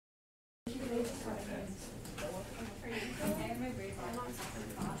Okay,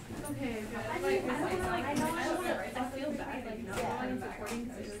 good. I feel bad, like, not going to recording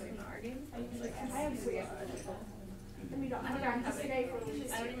because there's like an art game. I have 3 I don't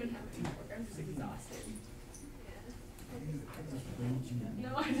even have 2 programs, just exhausted. No,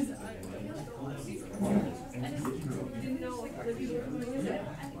 I just didn't know if other people were doing it.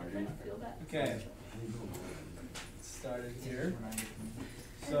 I feel that. Okay. Started here.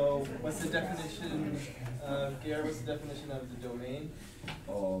 So, what's the definition of Gare? What's the definition of the domain?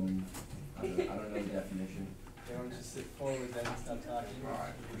 I don't know the definition. Okay, why don't you sit forward then and stop talking?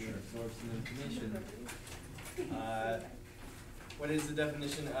 Alright, for sure. Absorb some information. What is the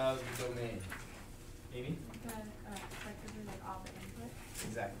definition of the domain? Amy? Effectively like all the inputs.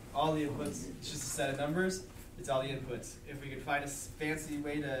 Exactly. All the inputs. It's just a set of numbers. It's all the inputs. If we could find a fancy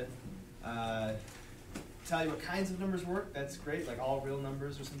way to tell you what kinds of numbers work, that's great, like all real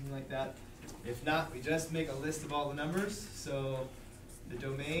numbers or something like that. If not, we just make a list of all the numbers. So the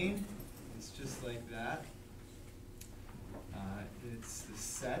domain is just like that. It's the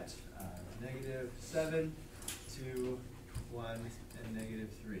set -7, 2, 1, and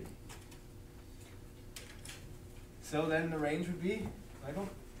 -3. So then the range would be, Michael?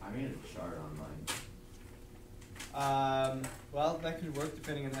 I made a chart on mine. Well, that could work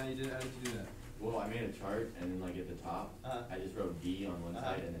depending on how you did you do that? Well, I made a chart, and then like at the top, I just wrote D on one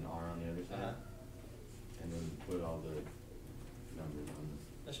side and then R on the other side, and then put all the numbers on this.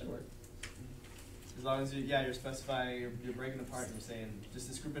 That should work. As long as you're specifying, you're breaking apart and you're saying just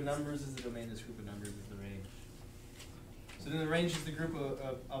this group of numbers is the domain, this group of numbers is the range. So then the range is the group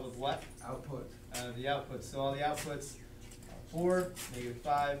of what? Output. The outputs. So all the outputs are 4,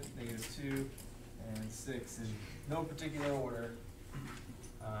 -5, -2, and 6 in no particular order.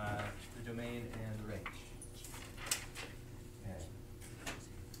 The domain and the range. Okay.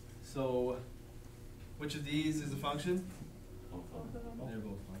 So which of these is a function? They're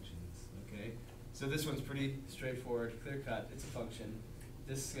both functions. Okay. So this one's pretty straightforward, clear cut. It's a function.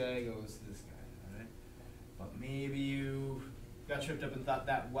 This guy goes to this guy. All right. But maybe you got tripped up and thought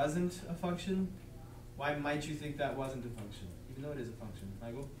that wasn't a function. Why might you think that wasn't a function, even though it is a function,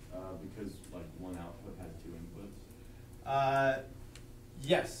 Michael? Because like one output has 2 inputs.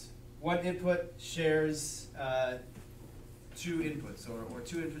 Yes. One input shares 2 inputs, or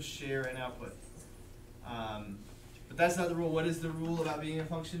 2 inputs share an output. But that's not the rule. What is the rule about being a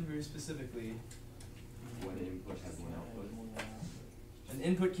function, very specifically? One input has 1 output. An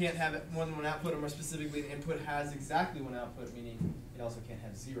input can't have more than 1 output, or more specifically, an input has exactly 1 output, meaning it also can't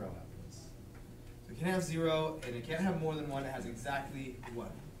have 0 outputs. So it can have 0, and it can't have more than 1. It has exactly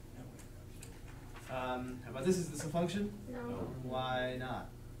 1. How about this? Is this a function? No. Why not?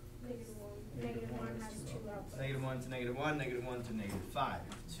 -1 has 2 outputs. -1 to -1, -1 to -5.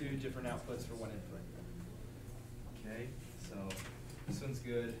 2 different outputs for 1 input. Okay, so this one's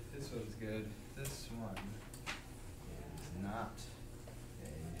good, this one's good, this one is not a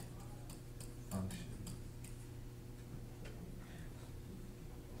function.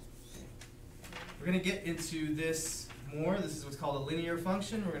 We're going to get into this more. This is what's called a linear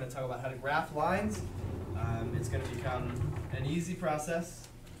function. We're going to talk about how to graph lines. It's going to become an easy process.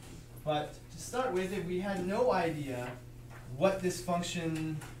 But to start with, if we had no idea what this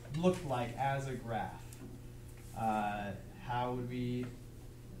function looked like as a graph, how would we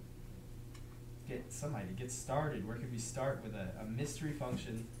get started? Where could we start with a mystery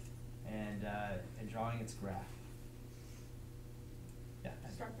function and drawing its graph? Yeah.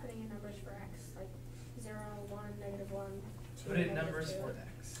 Start putting in numbers for x, like 0, 1, -1, 2. Put in numbers for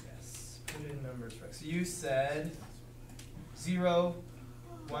x. Yes. Put in numbers for x. So you said 0,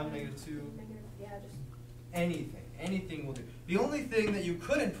 1, -2. Yeah, just Anything. Anything will do. The only thing that you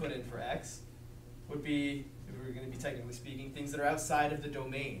couldn't put in for x would be, if we were going to be technically speaking, things that are outside of the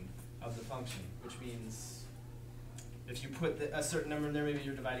domain of the function, which means if you put a certain number in there, maybe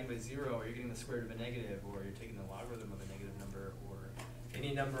you're dividing by 0, or you're getting the square root of a negative, or you're taking the logarithm of a negative number, or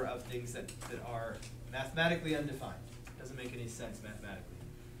any number of things that are mathematically undefined. Doesn't make any sense mathematically.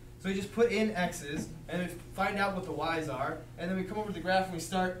 So we just put in x's, and we find out what the y's are, and then we come over to the graph and we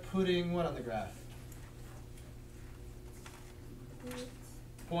start putting what on the graph?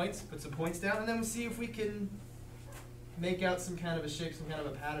 Points. Put some points down, and then we'll see if we can make out some kind of a shape, some kind of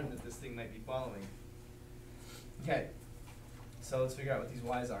a pattern that this thing might be following. Okay, so let's figure out what these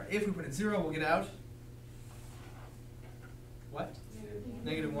y's are. If we put in 0, we'll get out what?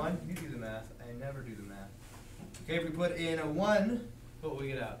 -1. You do the math. I never do the math. Okay, if we put in a 1, what will we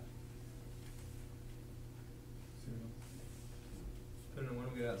get out? 0. Put in a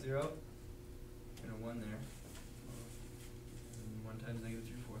 1, we get out 0. And a 1 there. And 1 times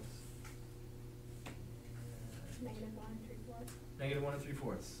 -3/4. Negative 1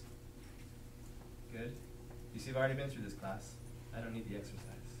 3/4. Good. You see, I've already been through this class. I don't need the exercise.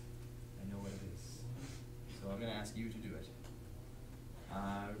 I know what it is. So I'm going to ask you to do it.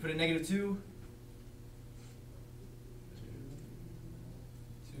 We put in negative 2.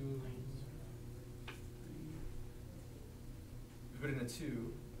 2. We put in a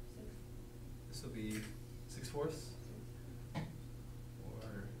 2. This will be 6/4. Or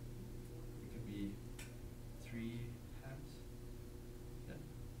it could be 3 halves. Yeah.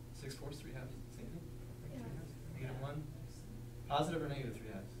 6/4, 3 halves. Same thing? Like 3 halves? Negative 1. Positive or negative 3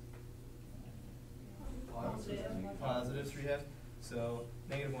 halves? Positive 3 halves. So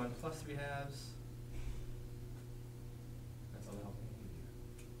negative 1 plus 3 halves. That's all the help we need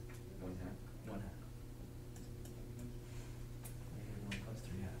here. 1/2. 1/2. Negative 1 plus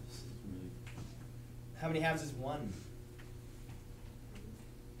 3 halves. How many halves is 1?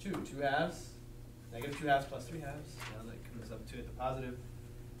 2. 2 halves. Negative 2 halves plus 3 halves. Now that comes up to the positive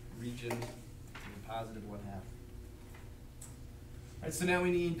region, and positive 1/2. Alright, so now we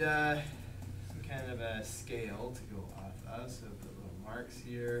need some kind of a scale to go off of. So put little marks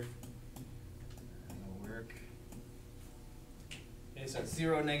here. That'll work. Okay, so it's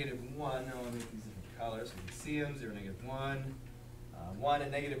 0, negative 1. Now I'll make these different colors so you can see them. 0, negative 1. 1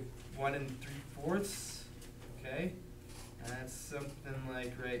 and negative 1 3/4. Okay. And that's something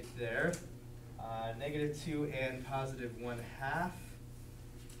like right there. Negative 2 and positive 1/2.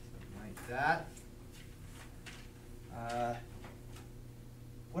 Something like that.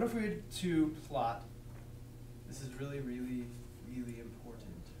 What if we were to plot? This is really, really, really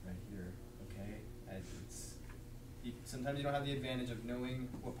important right here. Okay. Sometimes you don't have the advantage of knowing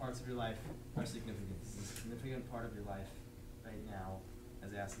what parts of your life are significant. This is a significant part of your life right now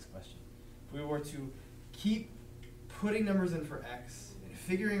as I ask this question. If we were to keep putting numbers in for x, and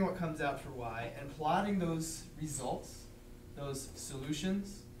figuring what comes out for y, and plotting those results, those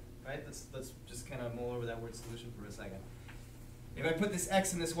solutions, right? Let's just kind of mull over that word solution for a second. If I put this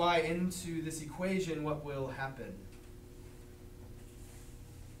x and this y into this equation, what will happen?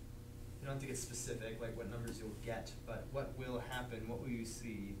 You don't have to get specific, like what numbers you'll get, but what will happen? What will you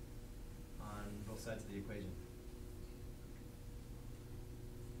see on both sides of the equation?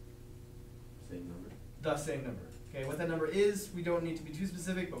 Same number. The same number. Okay, what that number is, we don't need to be too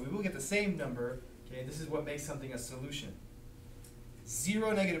specific, but we will get the same number. Okay, this is what makes something a solution.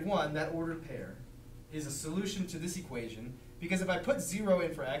 0, negative 1, that ordered pair, is a solution to this equation, because if I put 0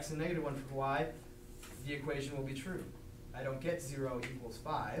 in for x and negative 1 for y, the equation will be true. I don't get 0 equals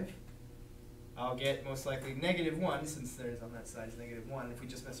 5. I'll get most likely negative 1, since there's on that side is negative 1. If we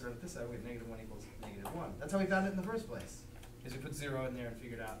just mess around with this side, we get negative 1 equals negative 1. That's how we found it in the first place, is we put 0 in there and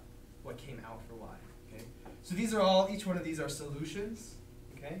figured out what came out for y. Okay? So these are all, each one of these are solutions,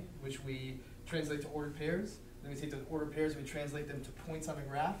 okay, which we translate to ordered pairs. Then we take those ordered pairs and we translate them to points on a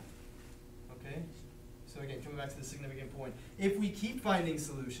graph. Okay? So again, coming back to the significant point. If we keep finding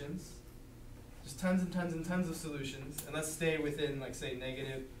solutions, just tons and tons and tons of solutions, and let's stay within, like, say,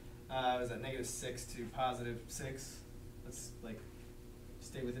 negative, what is that, negative 6 to positive 6. Let's, like,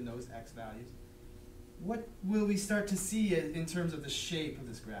 stay within those x values. What will we start to see in terms of the shape of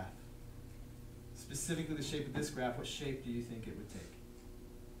this graph? Specifically the shape of this graph, what shape do you think it would take?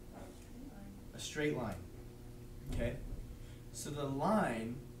 A straight line. Okay? So the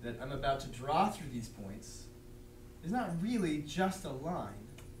line that I'm about to draw through these points is not really just a line.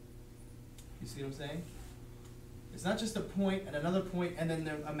 You see what I'm saying? It's not just a point and another point and then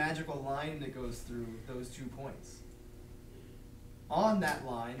a magical line that goes through those 2 points. On that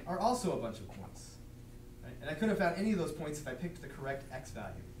line are also a bunch of points. Right? And I could have found any of those points if I picked the correct x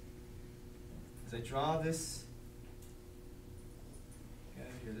value. As I draw this, okay,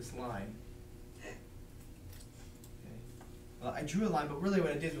 here, this line. Okay. Well, I drew a line, but really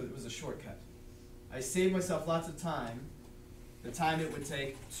what I did was a shortcut. I saved myself lots of time, the time it would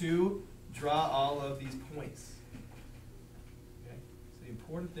take to draw all of these points. Okay? So the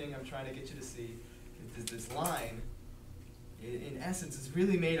important thing I'm trying to get you to see is this line, in essence, is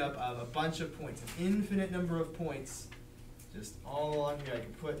really made up of a bunch of points, an infinite number of points, just all along here. I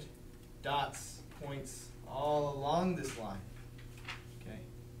can put dots, points all along this line. Okay?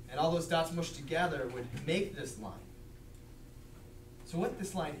 And all those dots mushed together would make this line. So what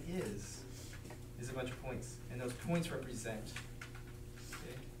this line is a bunch of points. And those points represent,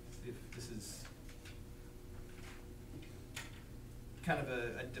 okay, see if this is kind of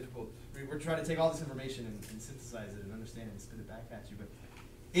a difficult, we're trying to take all this information and synthesize it and understand it and spit it back at you. But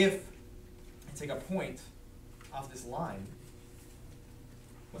if I take a point off this line,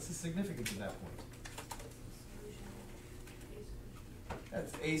 what's the significance of that point?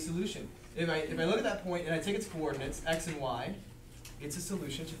 That's a solution. If I look at that point and I take its coordinates, x and y, it's a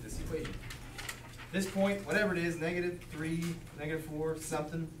solution to this equation. This point, whatever it is, -3, -4,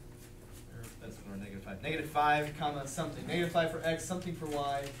 something, or that's or -5, -5, comma, something, -5 for x, something for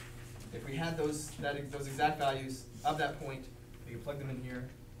y. If we had those exact values of that point, we can plug them in here,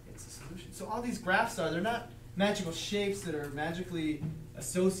 it's a solution. So all these graphs they're not magical shapes that are magically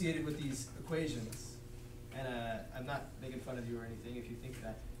associated with these equations. And I'm not making fun of you or anything if you think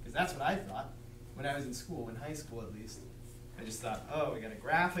that, because that's what I thought when I was in school, in high school at least. I just thought, oh, we got a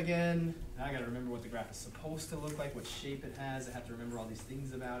graph again. Now I got to remember what the graph is supposed to look like, what shape it has. I have to remember all these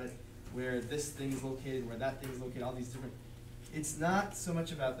things about it, where this thing's located, where that thing's located, all these different. It's not so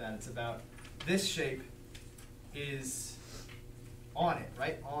much about that. It's about this shape is on it,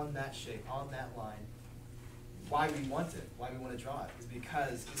 right? On that shape, on that line. Why we want it, why we want to draw it, is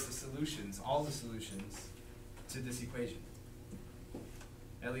because it's the solutions, all the solutions to this equation.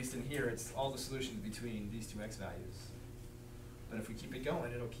 At least in here, it's all the solutions between these two x values. But if we keep it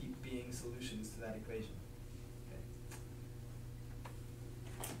going, it'll keep being solutions to that equation. Okay.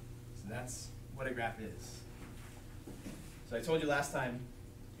 So that's what a graph is. So I told you last time,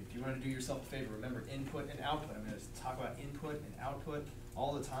 if you want to do yourself a favor, remember input and output. I'm going to talk about input and output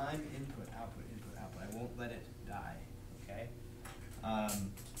all the time. Input, output, input, output. I won't let it die. Okay.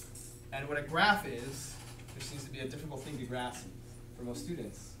 And what a graph is, which seems to be a difficult thing to grasp for most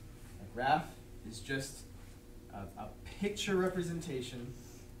students. A graph is just a picture representation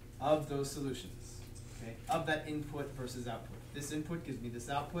of those solutions, okay? Of that input versus output. This input gives me this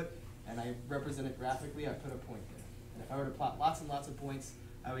output, and I represent it graphically. I put a point there. And if I were to plot lots and lots of points,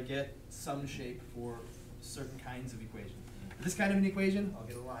 I would get some shape for certain kinds of equations. For this kind of an equation, I'll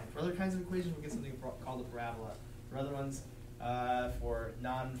get a line. For other kinds of equations, we'll get something called a parabola. For other ones, for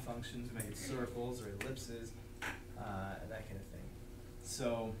non-functions, we might get circles or ellipses, that kind of thing.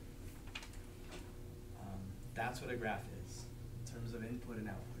 So that's what a graph is in terms of input and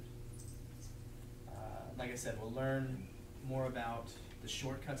output. Like I said, we'll learn more about the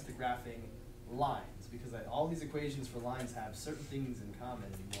shortcuts to graphing lines, because all these equations for lines have certain things in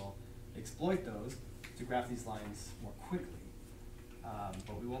common, and we'll exploit those to graph these lines more quickly.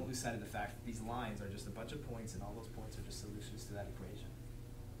 But we won't lose sight of the fact that these lines are just a bunch of points, and all those points are just solutions to that equation.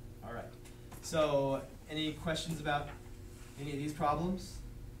 All right. So any questions about any of these problems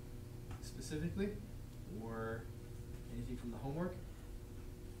specifically? Or anything from the homework?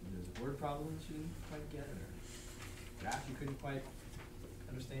 Maybe there's a word problem that you didn't quite get, or a graph you couldn't quite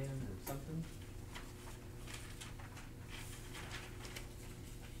understand, or something?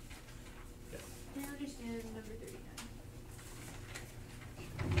 Yes. Can you understand number 39?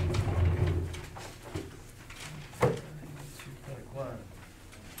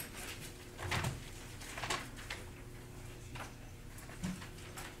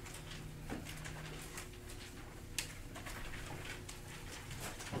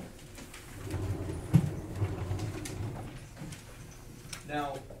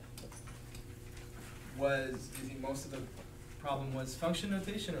 Now, do you think most of the problem was function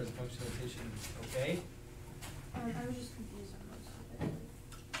notation, or is function notation okay? I was just confused on most of it.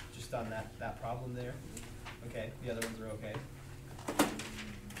 Just on that problem there? Okay, the other ones are okay?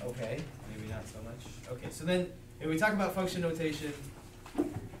 Okay, maybe not so much. Okay, so then if we talk about function notation,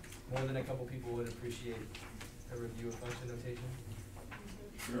 more than a couple people would appreciate a review of function notation.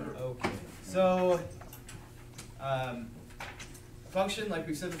 Sure. Okay, so function, like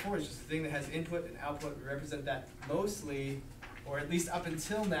we've said before, is just a thing that has input and output. We represent that mostly, or at least up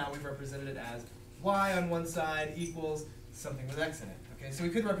until now, we've represented it as y on one side equals something with x in it. Okay, so we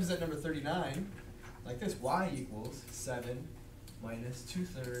could represent number 39 like this: y equals 7 minus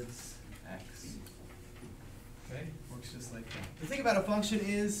 2/3 x. Okay, works just like that. The thing about a function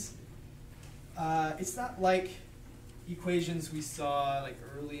is, it's not like equations we saw like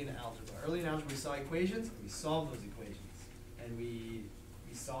early in algebra. Early in algebra, we saw equations, and we solved those equations. And we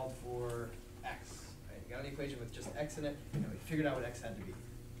solved for x, right? We got an equation with just x in it, and we figured out what x had to be.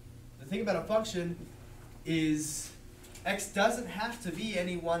 The thing about a function is x doesn't have to be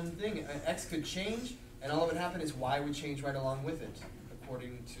any one thing. X could change, and all that would happen is y would change right along with it,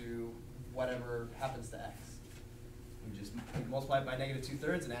 according to whatever happens to x. You just multiply it by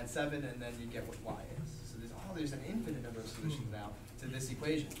 -2/3 and add 7, and then you get what y is. So there's an infinite number of solutions now to this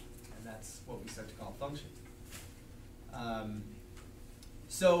equation, and that's what we start to call a function.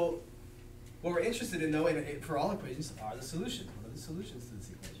 So what we're interested in, though, for all equations, are the solutions. What are the solutions to this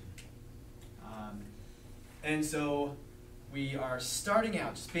equation? And so we are starting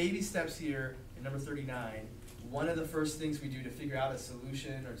out, just baby steps here in number 39. One of the first things we do to figure out a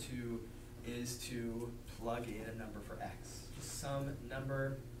solution or two is to plug in a number for x. Some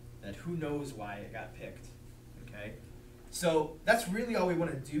number that who knows why it got picked, okay? So that's really all we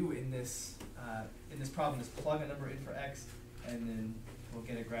want to do in this problem is plug a number in for x, and then we'll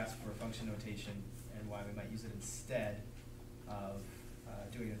get a grasp for function notation and why we might use it instead of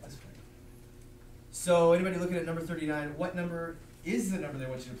doing it this way. So anybody looking at number 39, what number is the number they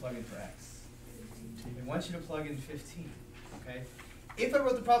want you to plug in for x? They want you to plug in 15, okay? If I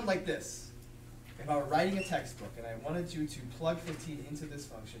wrote the problem like this, if I were writing a textbook and I wanted you to plug 15 into this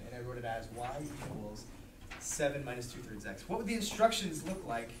function and I wrote it as y equals 7 minus 2/3 x, what would the instructions look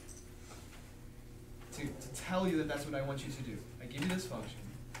like to tell you that that's what I want you to do? I give you this function,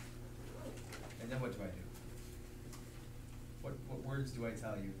 and then what do I do? What words do I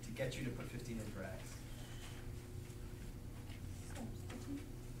tell you to get you to put 15 in for x?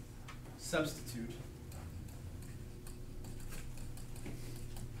 Substitute.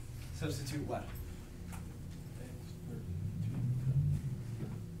 Substitute what?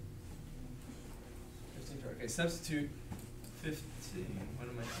 Okay, substitute 15. What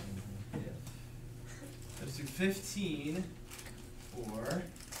am I saying? Yeah. Substitute 15 for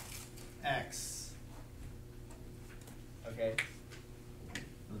x. Okay.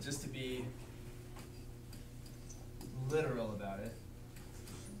 Well, just to be literal about it.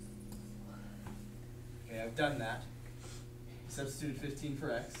 Okay, I've done that. Substituted 15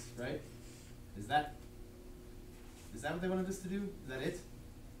 for x, right? Is that what they wanted us to do? Is that it?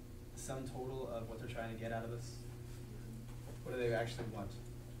 The sum total of what they're trying to get out of us? What do they actually want?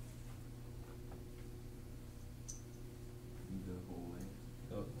 The whole way.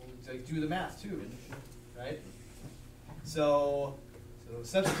 So, like, do the math too, right? So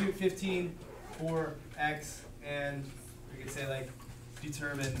substitute 15 for x, and we could say like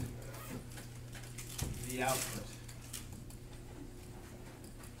determine the output.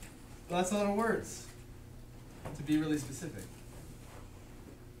 Well, that's a lot of words to be really specific.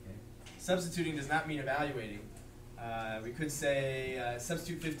 Okay. Substituting does not mean evaluating. We could say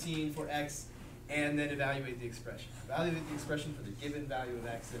substitute 15 for x and then evaluate the expression. Evaluate the expression for the given value of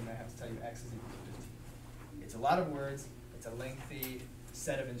x, and I have to tell you x is equal to 15. It's a lot of words. It's a lengthy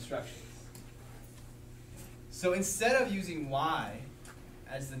set of instructions. So instead of using y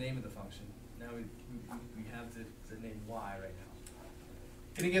as the name of the function, now we have the name y right now.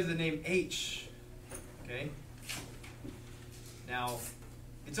 I'm going to give the name h, okay? Now,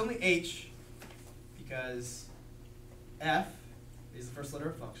 it's only h because f is the first letter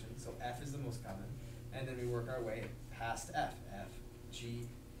of function, so f is the most common, and then we work our way past f, f, g,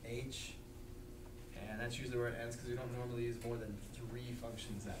 h, and that's usually where it ends because we don't normally use more than 3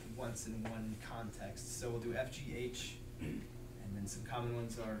 functions at once in one context. So we'll do f, g, h, and then some common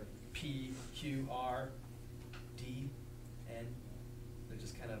ones are p, q, r, d, n. They're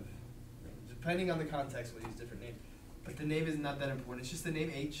just kind of, depending on the context, we'll use different names. But the name is not that important. It's just the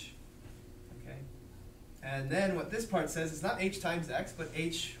name h, okay? And then what this part says is not h times x, but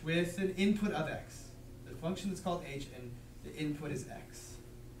h with an input of x. The function is called h, and the input is x.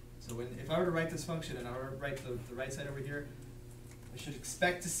 So if I were to write this function, and I were to write the right side over here, I should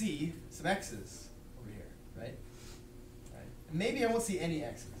expect to see some x's over here, right? And maybe I won't see any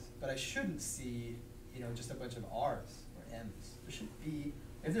x's, but I shouldn't see, just a bunch of r's or m's. There should be,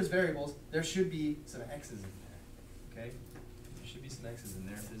 if there's variables, there should be some x's in there, okay? There should be some x's in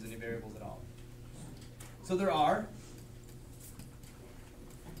there if there's any variables at all. So there are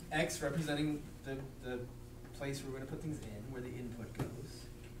x representing the place where we're going to put things in, where the input goes.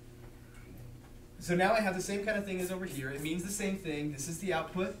 So now I have the same kind of thing as over here. It means the same thing. This is the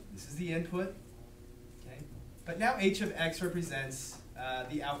output. This is the input. Okay? But now h of x represents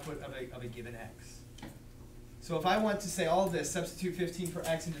the output of a given x. So if I want to say all this, substitute 15 for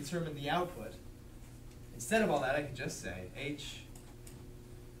x and determine the output, instead of all that, I can just say h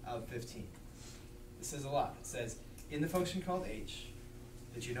of 15. This says a lot. It says, in the function called h,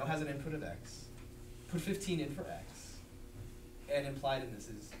 that you know has an input of x, put 15 in for x, and implied in this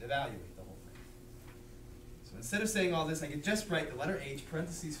is evaluate the whole thing. So instead of saying all this, I could just write the letter h,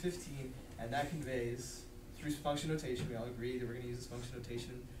 parentheses 15, and that conveys, through function notation, we all agree that we're going to use this function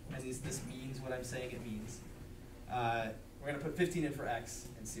notation, and this means what I'm saying it means. We're going to put 15 in for x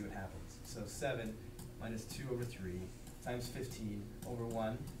and see what happens. So 7 minus 2 over 3 times 15 over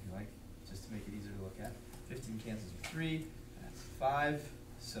 1, if you like, just to make it easier to look at. 15 cancels with 3, that's 5.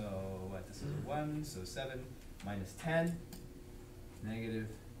 So what? This is 1, so 7 minus 10, negative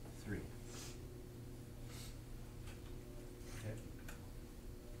 3. Okay.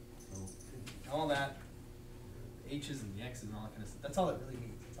 So all that, the h's and the x's and all that kind of stuff, that's all it really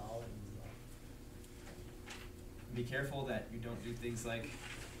means. That's all it means. Be careful that you don't do things like,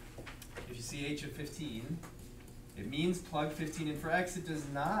 if you see h of 15, it means plug 15 in for x. It does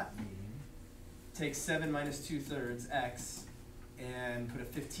not mean take 7 minus 2/3 x and put a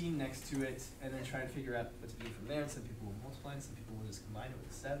 15 next to it, and then try to figure out what to do from there. And some people will multiply, and some people will just combine it with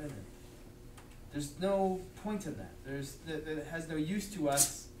a 7. And there's no point in that. That has no use to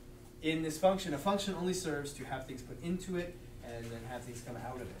us in this function. A function only serves to have things put into it and then have things come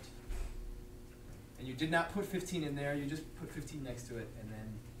out of it. And you did not put 15 in there, you just put 15 next to it, and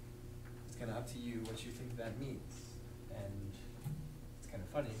then it's kind of up to you what you think that means. And it's kind of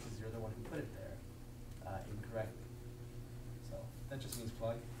funny because you're the one who put it there incorrectly. So that just means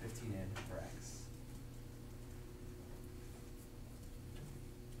plug 15 in for x.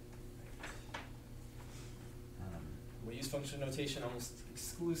 We use function notation almost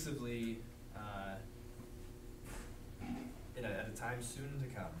exclusively at a time soon to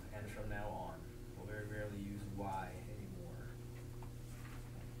come, and from now on. We'll very rarely use y anymore.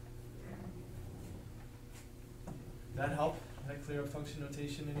 Did that help? Did that clear up function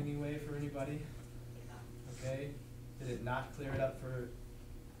notation in any way for anybody? Okay. Did it not clear it up for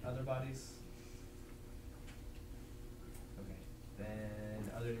other bodies? Okay.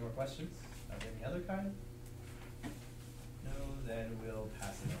 Then, are there any more questions of any other kind? No, then we'll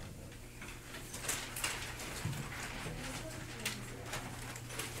pass it on.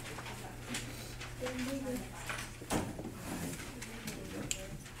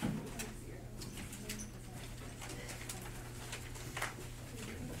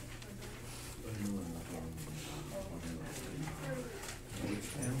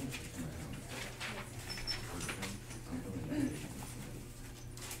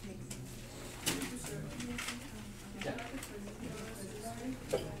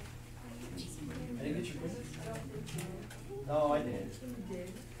 No, I did.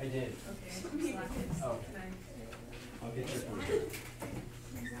 I did. Oh. I'll get your quiz.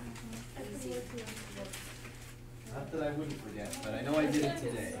 Not that I wouldn't forget, but I know I did it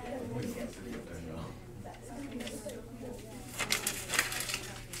today.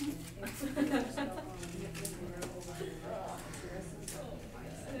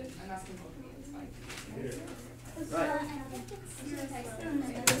 Right.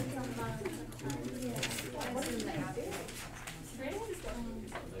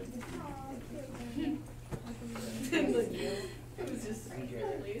 It was just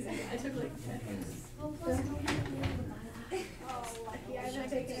lazy. I took like 10 minutes. Oh, lucky. I should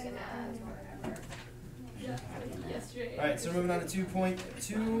take a nap. Yesterday. All right, so moving on to 2.2.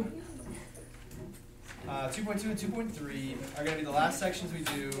 2.2 and 2.3 are going to be the last sections we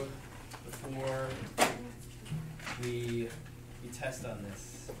do before we test on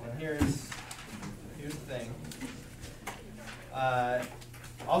this. And here's the thing.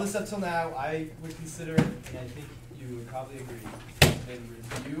 All this up till now, I would consider, and I think you would probably agree, in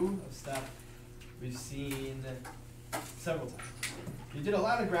review of stuff we've seen several times. You did a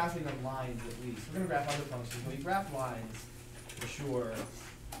lot of graphing of lines at least. We're going to graph other functions, but we graph lines for sure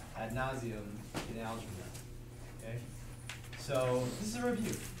ad nauseum in algebra. Okay? So this is a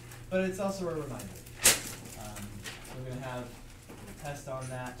review, but it's also a reminder. We're going to have a test on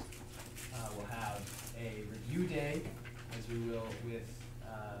that. We'll have a review day, as we will with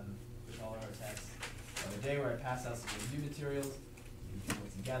all of our tests. A day where I pass out some review materials. You can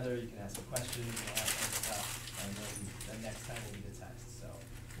work together, you can ask some questions, and all that kind of stuff. And then the next time will be the test. So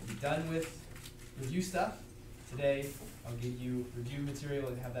we'll be done with review stuff. Today, I'll give you review material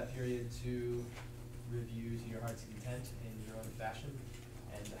and have that period to review to your heart's content in your own fashion,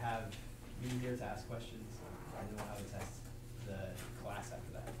 and to have me here to ask questions, and then we'll have a test the class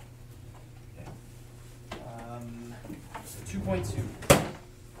after that. Okay. 2.2.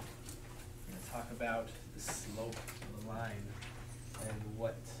 Talk about the slope of the line and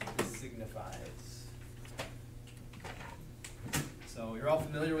what this signifies. So you're all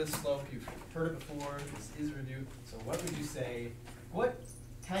familiar with slope, you've heard it before, this is a review. So what would you say, what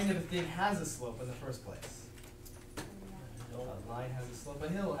kind of a thing has a slope in the first place? A line has a slope, a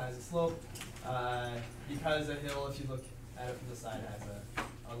hill has a slope, because a hill, if you look at it from the side, has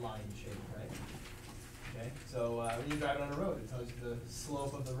a line shape, right? Okay, so when you're driving on a road, it tells you the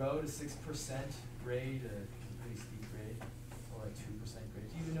slope of the road is 6% grade, a pretty steep grade, or a 2% grade.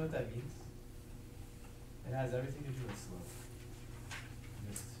 Do you even know what that means? It has everything to do with slope.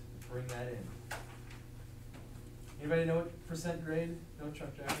 Just bring that in. Anybody know what percent grade? No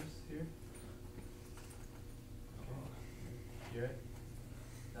truck drivers here? Okay. Hear it?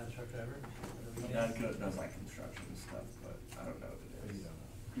 Not a truck driver? Not good, does like construction and stuff, but I don't know what it is. You don't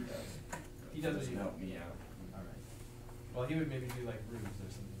know. He does. He doesn't help me out. All right. Well, he would maybe do like roofs or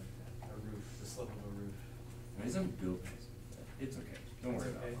something like that. A roof, the slope of a roof. He doesn't build things. It's okay. Don't worry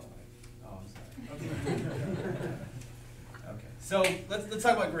okay. about it. Oh, I'm sorry. Okay. Okay. So let's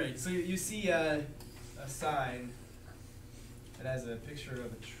talk about grade. So you see a sign that has a picture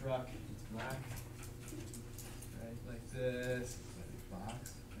of a truck. It's black, right? Like this.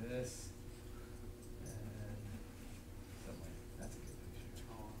 Box. This. And something like that's a good picture.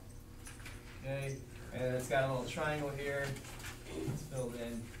 Okay. And it's got a little triangle here. It's filled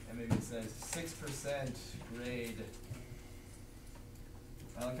in, and maybe it says 6% grade.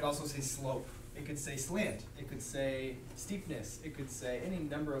 It could also say slope. It could say slant. It could say steepness. It could say any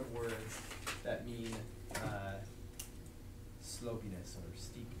number of words that mean slopiness or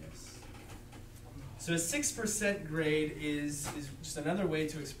steepness. So a 6% grade is just another way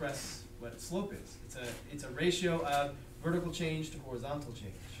to express what slope is. It's a ratio of vertical change to horizontal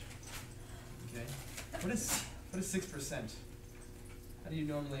change. Okay. What is 6%? How do you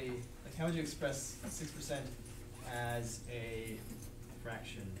normally, like, how would you express 6% as a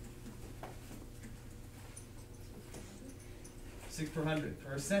fraction? 6 per 100.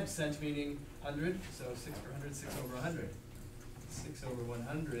 Per cent meaning 100, so 6 per 100, 6 over 100. 6 over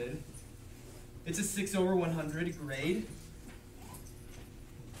 100. It's a 6 over 100 grade.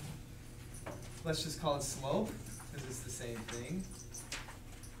 Let's just call it slope, because it's the same thing.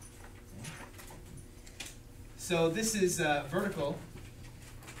 So this is vertical.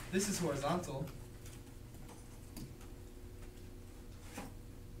 This is horizontal.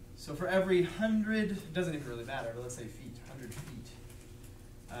 So for every 100, it doesn't even really matter, but let's say feet, 100 feet.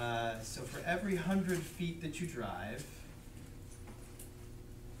 So for every 100 feet that you drive,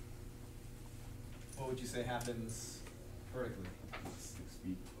 what would you say happens vertically? 6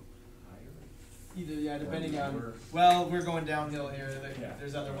 feet higher? Either, yeah, depending on, Or- well, we're going downhill here. Yeah.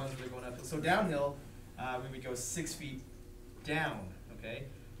 There's other ones that are going uphill. So downhill, we would go 6 feet down, okay?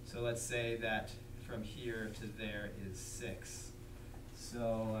 So let's say that from here to there is 6. So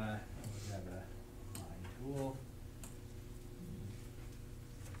we'll grab a line tool.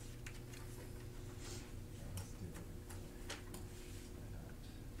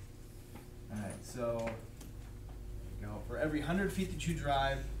 Alright, so there you go. For every 100 feet that you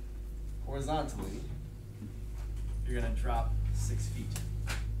drive horizontally, you're going to drop 6 feet.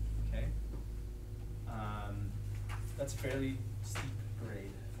 Okay? That's a fairly steep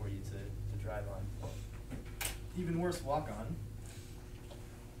grade for you to drive on. Even worse, walk on.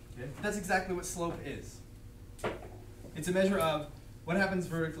 Okay? That's exactly what slope is. It's a measure of what happens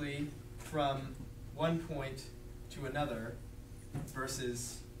vertically from one point to another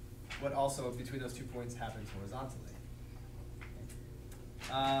versus what also between those 2 points happens horizontally.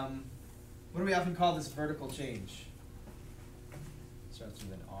 What do we often call this vertical change? Starts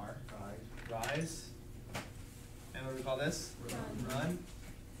with an R. Rise. And what do we call this? Run.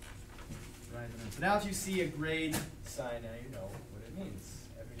 Rise and run. So now if you see a grade sign, now you know what it means.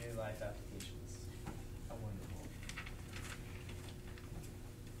 Everyday life applications. How wonderful.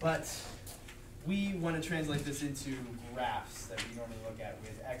 But we want to translate this into graphs that we normally look at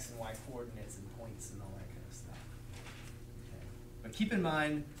with x and y coordinates and points and all that kind of stuff. Okay. But keep in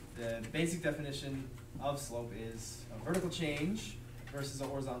mind, the basic definition of slope is a vertical change versus a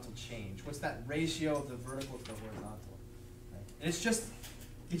horizontal change. What's that ratio of the vertical to the horizontal? Right? And it's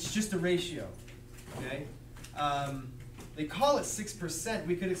just a ratio. Okay. They call it 6%.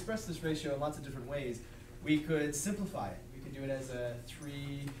 We could express this ratio in lots of different ways. We could simplify it. We could do it as a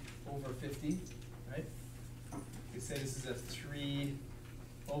 3 over 50, right? We could say this is a 3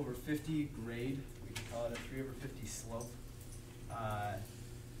 over 50 grade. We could call it a 3 over 50 slope.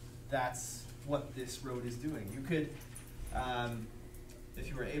 That's what this road is doing. You could, if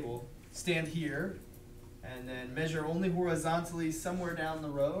you were able, stand here and then measure only horizontally somewhere down the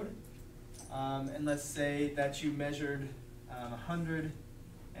road. And let's say that you measured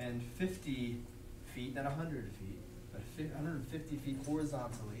 150 feet, not 100 feet, but 150 feet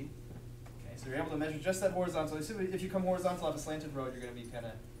horizontally. Okay, so you're able to measure just that horizontally. So if you come horizontal off a slanted road, you're going to be kind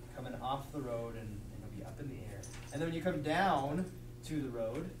of coming off the road and it'll be up in the air. And then when you come down to the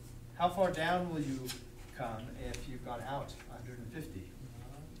road, how far down will you come if you've gone out 150?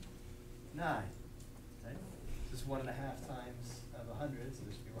 9. Right? This is 1.5 times of 100, so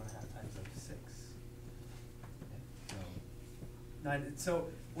this should be 1.5 times of 6. Okay, so 9.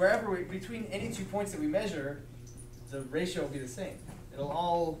 So wherever between any 2 points that we measure, the ratio will be the same. It'll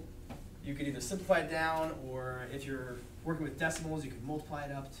all, you could either simplify it down, or if you're working with decimals, you could multiply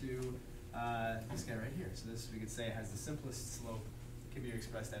it up to this guy right here. So this, we could say, has the simplest slope, can be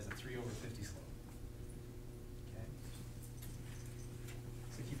expressed as a 3 over 50 slope. Okay.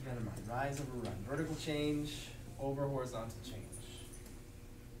 So keep that in mind. Rise over run. Vertical change over horizontal change.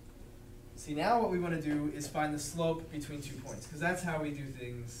 See, now what we want to do is find the slope between 2 points, because that's how we do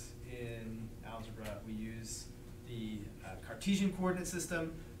things in algebra. We use the Cartesian coordinate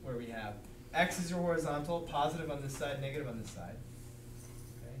system, where we have x is your horizontal, positive on this side, negative on this side.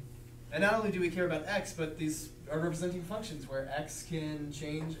 Okay? And not only do we care about x, but these are representing functions where x can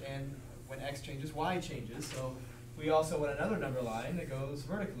change, and when x changes, y changes. So we also want another number line that goes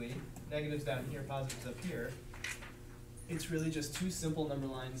vertically, negatives down here, positives up here. It's really just two simple number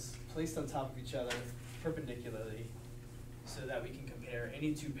lines placed on top of each other perpendicularly so that we can compare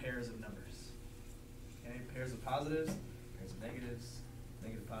any two pairs of numbers. Okay? Pairs of positives, pairs of negatives,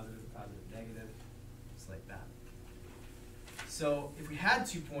 negative, positive, positive, negative, just like that. So if we had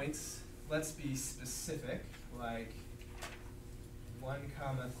 2 points, let's be specific, like 1,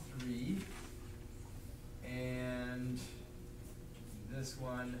 3, and this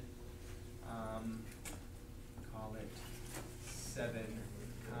one, call it 7,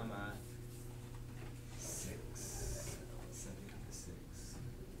 6. 7, 6.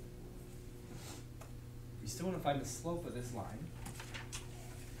 We still want to find the slope of this line.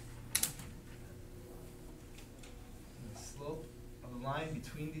 And the slope of the line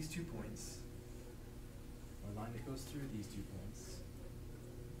between these 2 points, or the line that goes through these 2 points.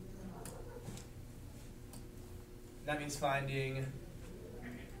 That means finding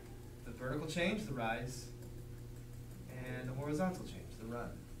the vertical change, the rise, and the horizontal change, the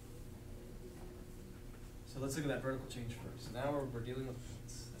run. So let's look at that vertical change first. Now we're dealing with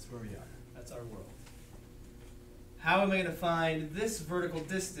points. That's where we are. That's our world. How am I going to find this vertical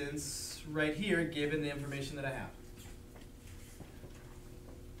distance right here given the information that I have?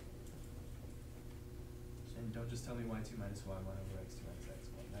 And don't just tell me y2 minus y1 over x2 minus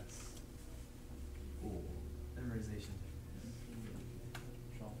x1. That's memorization.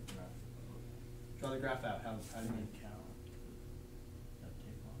 Draw the graph out. How do you count?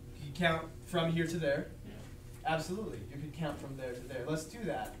 You can count from here to there. Yeah. Absolutely. You could count from there to there. Let's do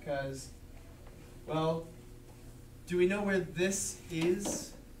that because, well, do we know where this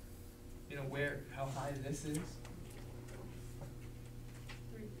is? You know, how high this is?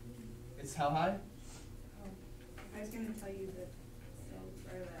 3. It's how high? Oh, I was going to tell you the slope,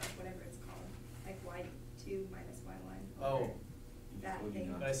 or the, whatever it's called, like y2 minus y1. Oh. That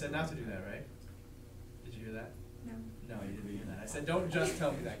thing. But I said not to do that, right? Did you hear that? No. No, you didn't hear that. I said don't just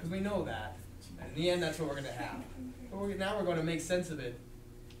tell me that, because we know that. And in the end, that's what we're going to have. But now we're going to make sense of it.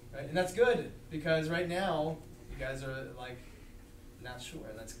 Right? And that's good, because right now, you guys are like not sure.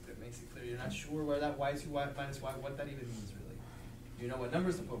 That makes it clear. You're not sure where that y2 minus y, what that even means really. You know what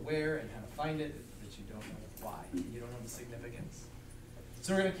numbers to put where and how to find it, but you don't know why. You don't know the significance.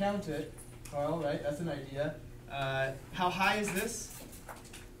 So we're going to count it. Carl, right? That's an idea. How high is this?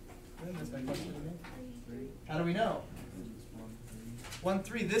 That's my question again. How do we know? 1,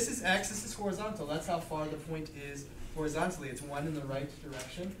 3. This is x. This is horizontal. That's how far the point is horizontally. It's 1 in the right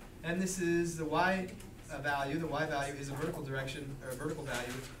direction. And this is the y value. The y value is a vertical direction, or a vertical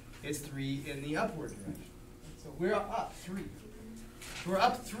value. It's 3 in the upward direction. So we're up 3. We're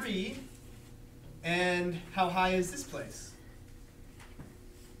up 3. And how high is this place?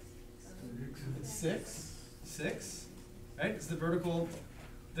 It's 6. 6. Right? It's the vertical.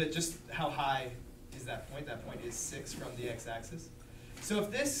 Just how high is that point? That point is 6 from the x-axis. So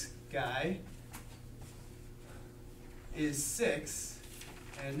if this guy is 6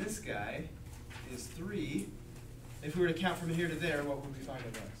 and this guy is 3, if we were to count from here to there, what would we find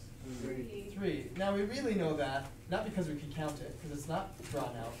it was? 3. Now we really know that, not because we can count it, because it's not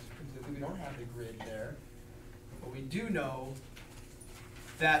drawn out completely. We don't have the grid there. But we do know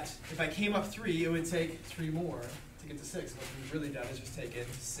that if I came up 3, it would take 3 more to get to 6. What we've really done is just taken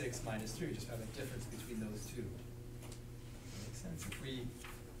 6 minus 3, just found the difference between those two. That makes sense.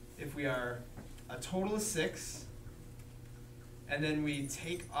 If we are a total of 6, and then we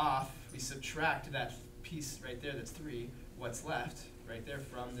take off, we subtract that piece right there that's 3, what's left right there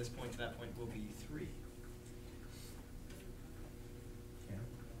from this point to that point will be 3. Okay.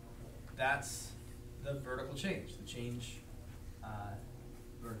 That's the vertical change, the change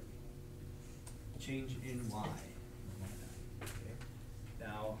vertically. Change in y. Okay.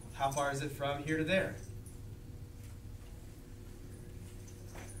 Now, how far is it from here to there?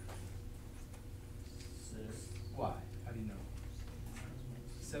 6. Y. How do you know?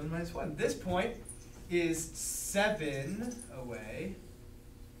 7 minus 1. This point is 7 away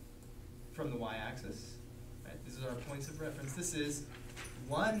from the y-axis. Right? These are our points of reference. This is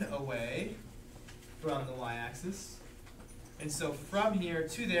 1 away from the y-axis. And so from here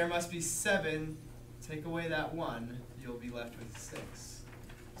to there must be 7. Take away that 1, you'll be left with 6.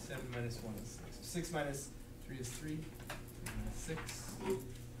 7 minus 1 is 6. So 6 minus 3 is 3. 3 minus 6,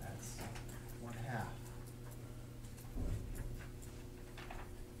 that's 1/2.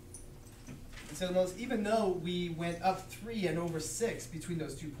 And so even though we went up 3 and over 6 between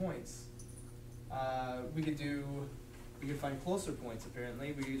those 2 points, we could find closer points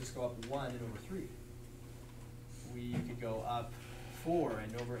apparently. We could just go up 1 and over 3. We could go up 4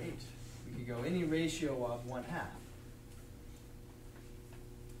 and over 8. We could go any ratio of 1/2.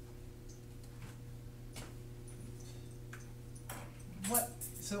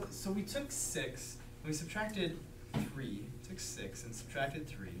 So we took 6, we subtracted 3, took 6 and subtracted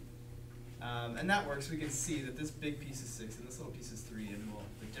 3. And that works. We can see that this big piece is 6 and this little piece is 3, and well,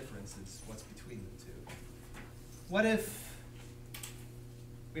 the difference is what's between the two. What if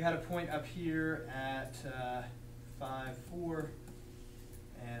we had a point up here at 5, 4,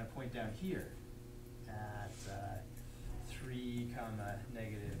 and a point down here at 3,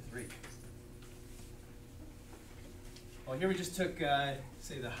 -3? Well, here we just took,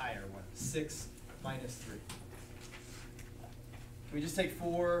 say, the higher one, 6 minus 3. Can we just take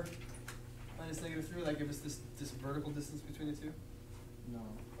 4 minus -3? Will that give us this vertical distance between the two? No.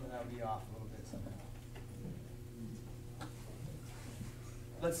 Or that would be off a little bit somehow.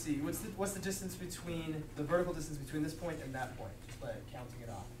 Let's see, what's the distance between, the vertical distance between this point and that point? Just by counting it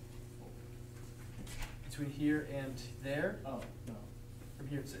off. Between here and there? Oh, no. From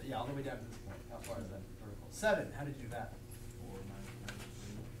here to, yeah, all the way down to this point. How far is that vertical? 7, how did you do that? 4 minus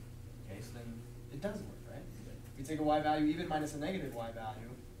 3. Okay, so then it does work, right? If you take a y value even minus a negative y value,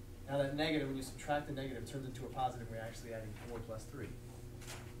 now that negative, when you subtract the negative, turns into a positive. We're actually adding 4 plus 3.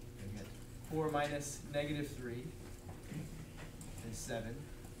 You get 4 minus -3 is 7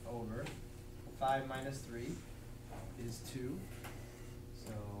 over 5 minus 3 is 2.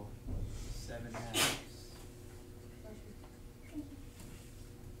 So 7/2.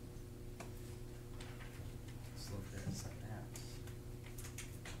 Slope there is 7/2.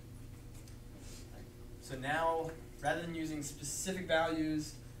 Right. So now, rather than using specific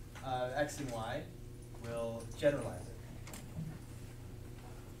values of x and y, we'll generalize it.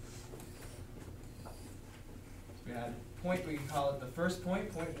 So we have a point, we can call it the first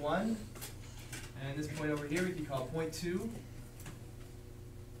point, point 1. And this point over here we can call point 2.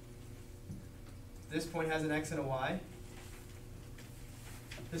 This point has an x and a y.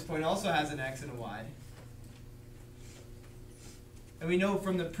 This point also has an x and a y. And we know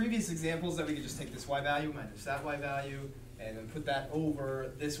from the previous examples that we could just take this y value minus that y value, and then put that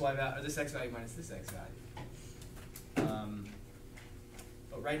over this y value, or this x value minus this x value.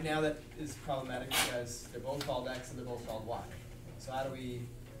 But right now that is problematic because they're both called x and they're both called y. So how do we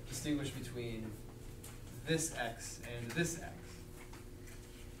distinguish between this x and this x?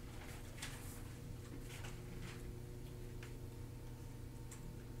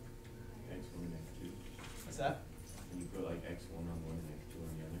 X1 and X2. What's that? And you put like X1 on one and X2 on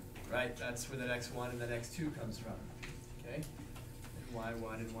the other. Right, that's where that x1 and that x2 comes from. Okay? And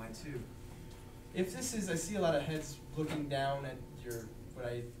y1 and y2. If this is, I see a lot of heads looking down at your, what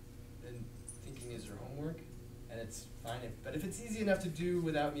I am thinking is your homework, and it's fine. But if it's easy enough to do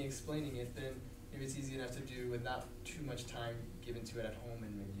without me explaining it, then maybe it's easy enough to do with not too much time given to it at home,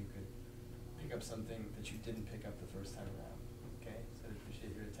 and maybe you could pick up something that you didn't pick up the first time around. Okay? So I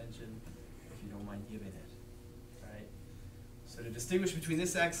appreciate your attention if you don't mind giving it. All right? So to distinguish between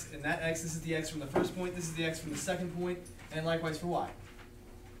this x and that x, this is the x from the first point, this is the x from the second point, and likewise for y.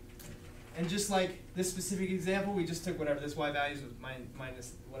 And just like this specific example, we just took whatever this y value is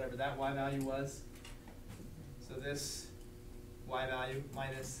minus whatever that y value was. So this y value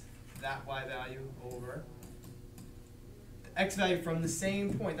minus that y value over the x value from the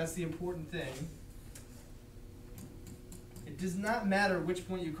same point. That's the important thing. It does not matter which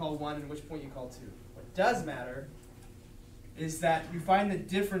point you call 1 and which point you call 2. What does matter is that you find the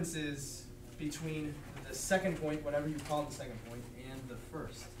differences between the second point, whatever you call the second point, and the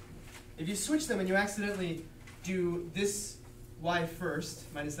first. If you switch them and you accidentally do this y first,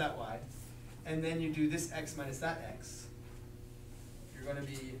 minus that y, and then you do this x minus that x, you're going to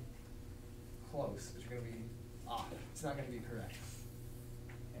be close, but you're going to be off. It's not going to be correct.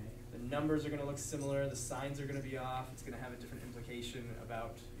 Okay? The numbers are going to look similar, the signs are going to be off, it's going to have a different implication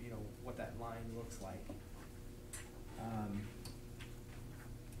about what that line looks like.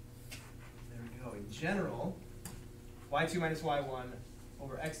 There we go. In general, y2 minus y1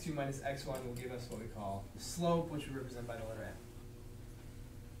 over x2 minus x1 will give us what we call the slope, which we represent by the letter m.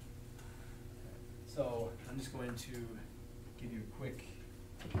 So I'm just going to give you a quick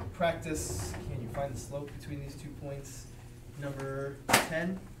practice. Can you find the slope between these 2 points? Number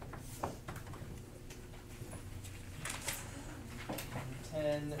 10.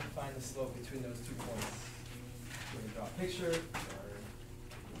 10, find the slope between those 2 points. So we draw a picture,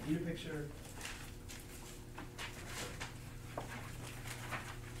 or need a picture.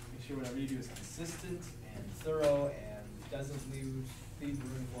 Make sure whatever you do is consistent and thorough and doesn't leave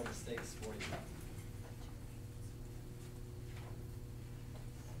room for mistakes for you.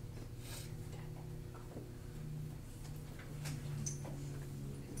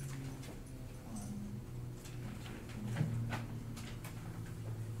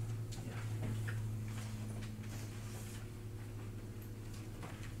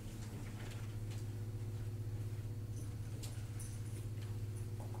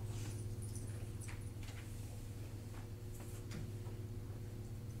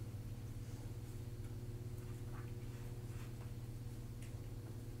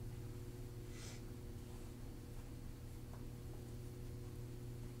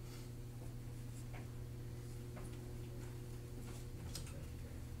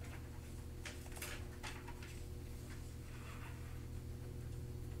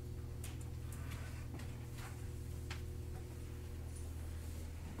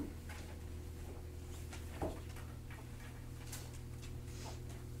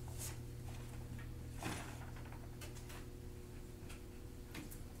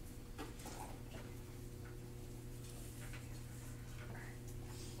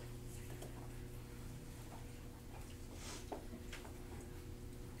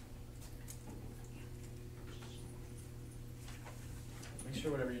 Make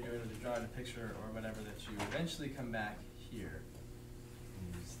sure whatever you're doing, whether drawing a picture or whatever, that you eventually come back here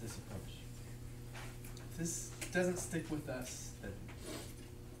and use this approach. If this doesn't stick with us, that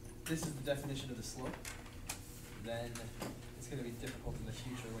this is the definition of the slope, then it's going to be difficult in the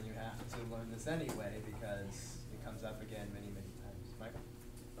future when you have to learn this anyway, because it comes up again many, many times. Michael?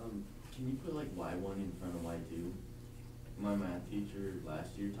 Can you put like y1 in front of y2? My math teacher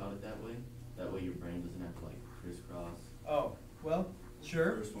last year taught it that way. That way your brain doesn't have to like crisscross. Oh, well,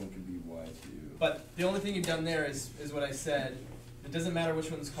 sure. The first one could be y2. But the only thing you've done there is what I said. It doesn't matter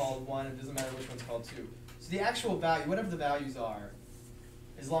which one's called 1, it doesn't matter which one's called 2. So the actual value, whatever the values are,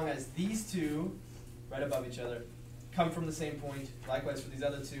 as long as these two, right above each other, come from the same point. Likewise for these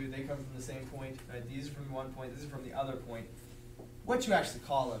other two, they come from the same point. Right? These are from one point, this is from the other point. What you actually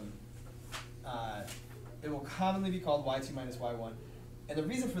call them, it will commonly be called y2 minus y1. And the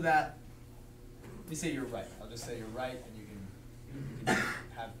reason for that, let me say you're right. I'll just say you're right, and you can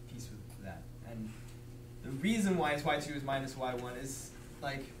have peace with that. And the reason why it's y2 is minus y1 is,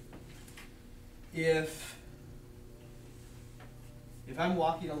 like, if I'm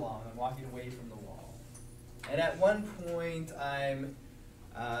walking along, I'm walking away from the wall, and at one point I'm,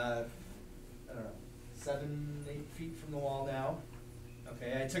 I don't know, 7, 8 feet from the wall now.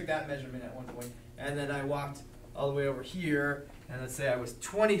 Okay, I took that measurement at one point, and then I walked all the way over here, and let's say I was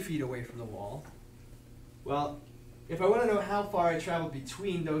 20 feet away from the wall. Well, if I want to know how far I traveled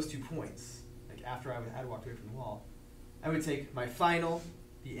between those 2 points, like after I had walked away from the wall, I would take my final,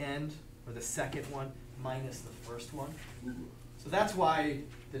 the end, or the second one, minus the first one. So that's why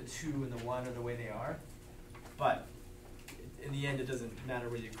the 2 and the 1 are the way they are. But in the end, it doesn't matter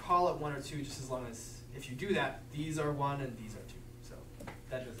whether you call it 1 or 2, just as long as, if you do that, these are 1 and these are 2. So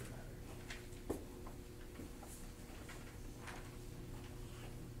that doesn't matter.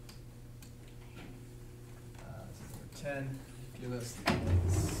 This is number 10. Give us the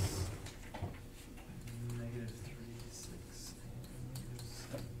points. -3, 6, and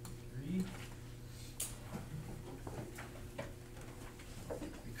 -7, 3.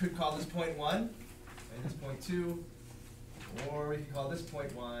 We could call this point 1 and this point 2, or we could call this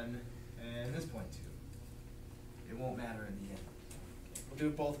point 1 and this point 2. It won't matter in the end. Okay. We'll do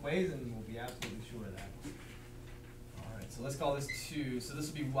it both ways, and we'll be absolutely sure of that. All right, so let's call this 2. So this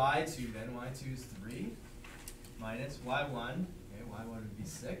would be y2 then. y2 is 3 minus y1. Okay, y1 would be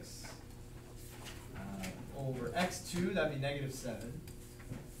 6 over x2. That'd be -7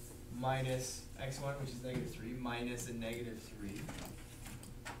 minus x1, which is -3, minus a -3.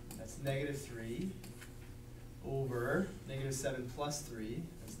 That's -3 over -7 plus 3.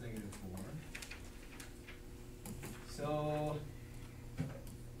 That's -4. So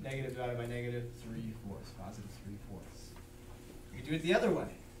negative divided by -3/4, positive 3/4. You can do it the other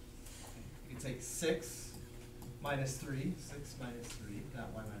way. You can take 6 minus 3, 6 minus 3,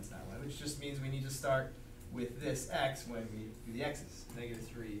 not y minus that way, which just means we need to start with this x when we do the x's.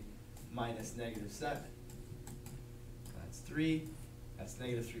 -3 minus -7. That's 3. That's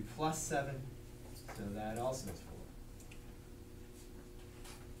 -3 plus 7. So that also is 4.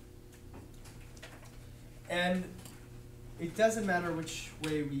 And it doesn't matter which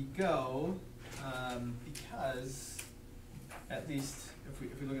way we go, because, at least if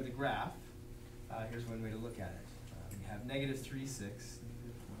we look at the graph, here's one way to look at it. We have -3, 6,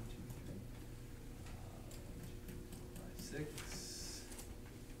 -1, 2, 3, 6,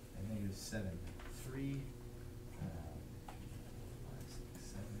 and negative 7, 3, 5, 6,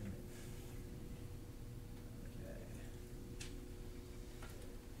 7. Okay.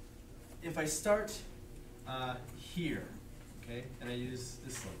 If I start here, okay, and I use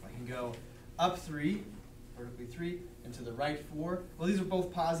this slope, I can go up 3, vertically 3, and to the right 4. Well, these are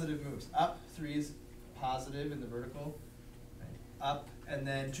both positive moves. Up 3 is positive in the vertical. Right. Up and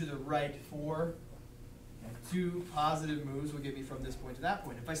then to the right 4. Okay. 2 positive moves will get me from this point to that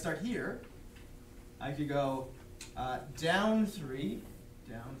point. If I start here, I could go down 3,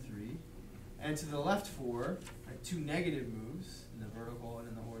 and to the left 4. Right, 2 negative moves in the vertical and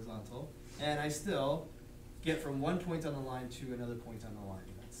in the horizontal, and I still get from one point on the line to another point on the line.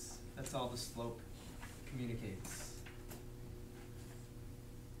 That's all the slope communicates.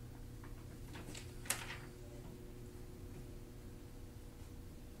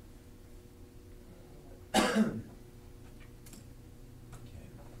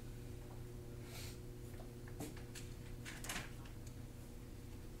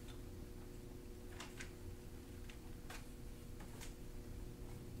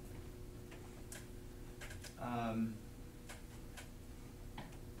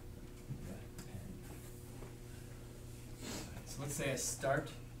 So let's say I start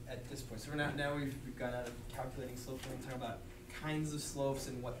at this point. So now we've got out of calculating slopes. We're going to talk about kinds of slopes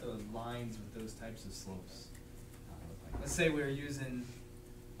and what the lines with those types of slopes look like. Let's say we're using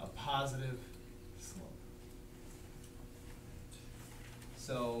a positive slope.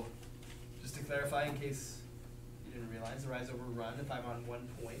 So just to clarify, in case you didn't realize, the rise over run, if I'm on one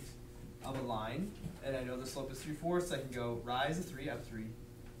point of a line, and I know the slope is 3/4, I can go rise of 3, up 3,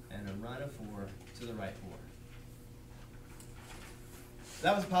 and a run of 4 to the right 4.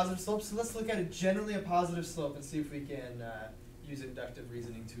 That was a positive slope, so let's look at it generally a positive slope and see if we can use inductive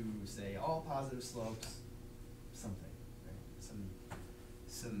reasoning to say all positive slopes something, right?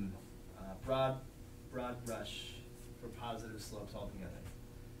 Some broad brush for positive slopes altogether.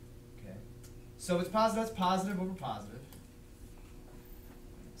 Okay, so it's positive. That's positive over positive.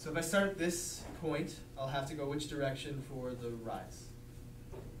 So if I start at this point, I'll have to go which direction for the rise?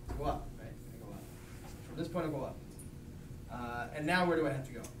 Go up, right? I'm gonna go up. So from this point, I'll go up. And now where do I have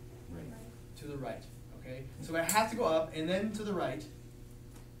to go? Right. To the right. Okay. So I have to go up and then to the right.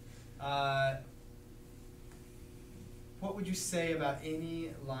 What would you say about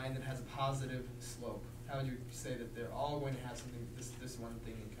any line that has a positive slope? How would you say that they're all going to have something, this one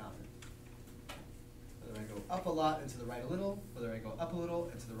thing in common? Whether I go up a lot and to the right a little, whether I go up a little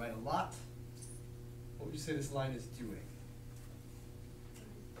and to the right a lot, what would you say this line is doing?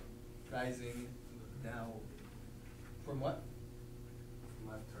 Rising now from what?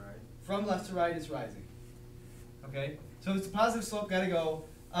 Left to right. From left to right is rising. Okay? So if it's a positive slope, got to go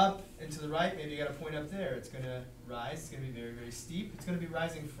up and to the right. Maybe you got a point up there. It's going to rise. It's going to be very, very steep. It's going to be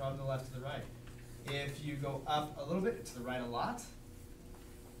rising from the left to the right. If you go up a little bit, to the right a lot.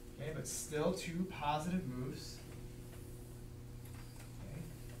 Okay, but still 2 positive moves. Okay,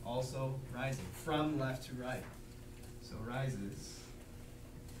 also rising from left to right. So rises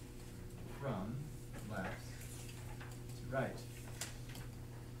from left to right.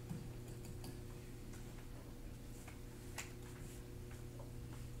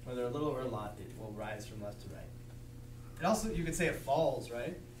 Whether a little or a lot, it will rise from left to right. And also, you could say it falls,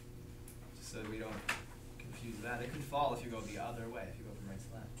 right? Just so we don't confuse that. It could fall if you go the other way, if you go from right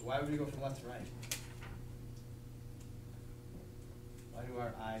to left. But why would we go from left to right? Why do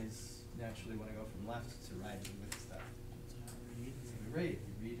our eyes naturally want to go from left to right when we look at stuff? That's how we read. That's how we read.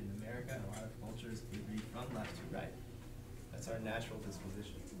 We read in America and a lot of cultures, we read from left to right. That's our natural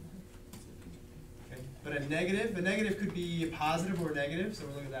disposition. Okay. But a negative could be positive or negative, so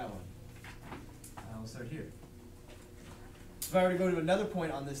we'll look at that one. We'll start here. If I were to go to another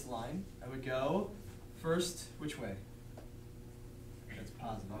point on this line, I would go first, which way? That's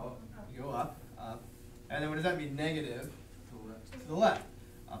positive. You go up, up. And then what does that mean? Negative? To the left.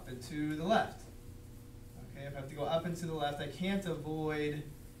 Up and to the left. Okay, if I have to go up and to the left, I can't avoid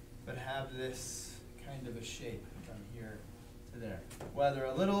but have this kind of a shape from here to there. Whether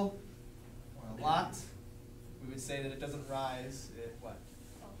a little or a lot, we would say that it doesn't rise, it what?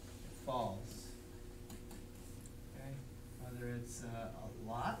 It falls. Okay, whether it's a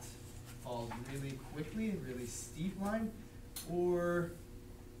lot, falls really quickly, a really steep line, or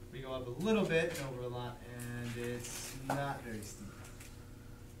we go up a little bit and over a lot and it's not very steep.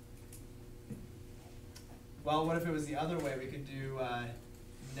 Well, what if it was the other way? We could do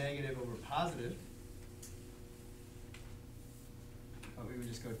negative over positive. But we would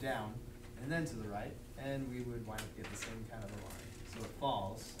just go down and then to the right, and we would wind up getting the same kind of a line. So it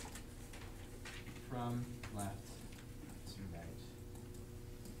falls from left to right.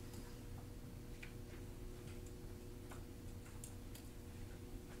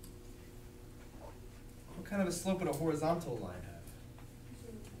 kind of a slope would a horizontal line have?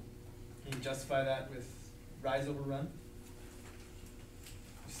 Can you justify that with rise over run?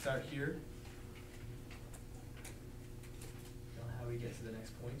 We start here. Know how we get to the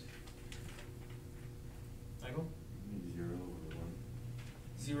next point? Michael? 0 over 1.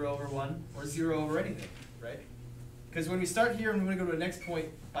 0 over 1, or 0 over anything, right? Because when we start here and we want to go to the next point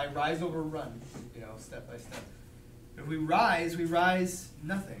by rise over run, you know, step by step. If we rise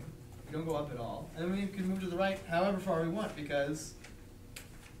nothing. We don't go up at all. And then we can move to the right however far we want because,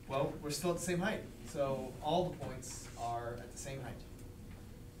 well, we're still at the same height. So all the points are at the same height.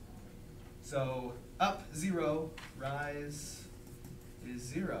 So up 0, rise is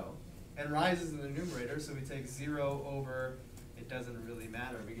 0. And rise is in the numerator, so we take 0 over, it doesn't really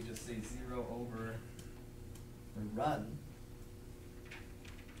matter. We could just say 0 over the run.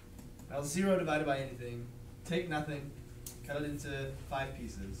 Now 0 divided by anything, take nothing, cut it into 5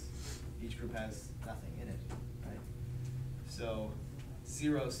 pieces. Each group has nothing in it, right? So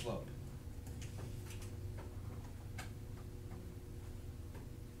 0 slope.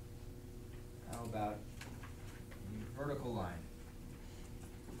 How about the vertical line?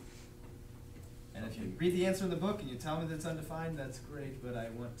 And if you read the answer in the book and you tell me that it's undefined, that's great, but I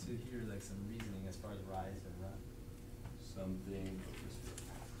want to hear like some reasoning as far as rise and run. Something over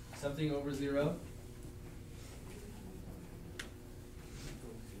 0. Something over 0?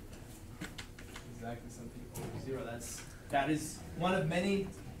 Exactly, something over 0. That is one of many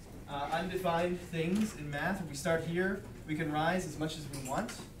undefined things in math. If we start here, we can rise as much as we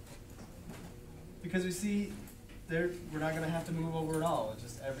want. Because we see we're not going to have to move over at all. It's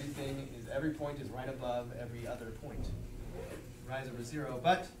just every point is right above every other point. Rise over 0.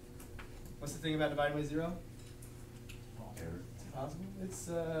 But what's the thing about dividing by 0? Error. It's impossible. It's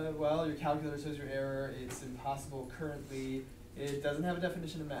well, your calculator says your error. It's impossible currently. It doesn't have a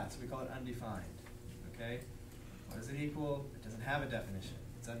definition in math, so we call it undefined. Okay? What does it equal? It doesn't have a definition.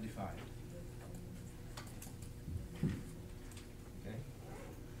 It's undefined. Okay?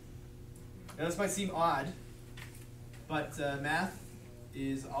 Now this might seem odd, but math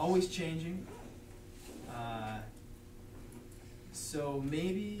is always changing. So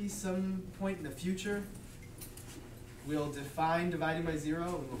maybe some point in the future we'll define dividing by 0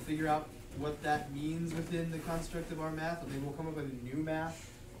 and we'll figure out what that means within the construct of our math, or maybe we'll come up with a new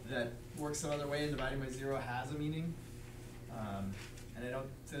math that works some other way and dividing by 0 has a meaning. And I don't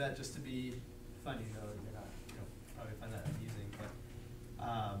say that just to be funny, though. You don't probably find that amusing.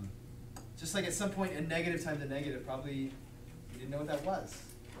 But just like at some point a negative times a negative, probably you didn't know what that was.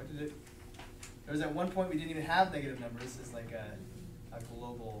 What did it? There was at one point we didn't even have negative numbers as like a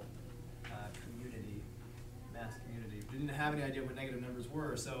global community, math community. We didn't have any idea what negative numbers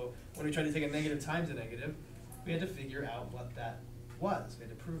were. So when we tried to take a negative times a negative, we had to figure out what that was. We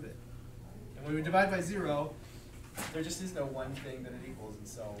had to prove it. And when we divide by 0, there just is no one thing that it equals, and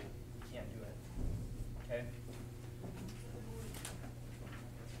so we can't do it. Okay?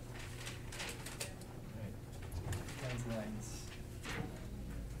 All right. Lines.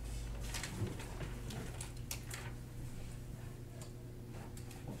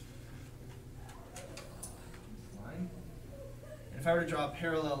 Line. And if I were to draw a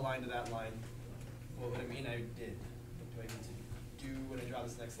parallel line to that line, what would it mean I did? What do I need to do when I draw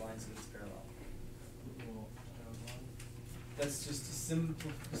this next line so that it's parallel? That's just to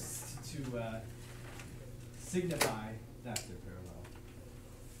signify that they're parallel.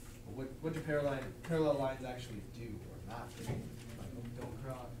 But what do parallel lines actually do or not do? Don't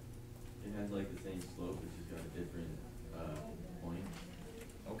cross. It has like the same slope, it's just got a different point.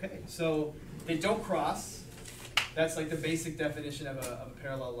 Okay, so they don't cross. That's like the basic definition of a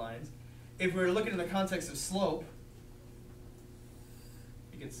parallel line. If we're looking in the context of slope,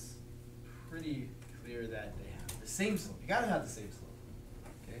 it gets pretty clear that they have the same slope. You gotta have the same slope.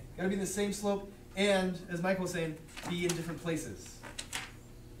 Okay? Gotta be the same slope, and as Michael was saying, be in different places.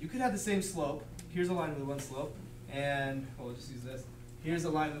 You could have the same slope. Here's a line with one slope, and well, we'll just use this. Here's a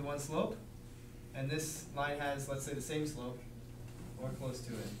line with one slope, and this line has, let's say, the same slope, or close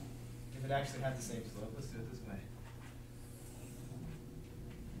to it. If it actually had the same slope, let's do it this way.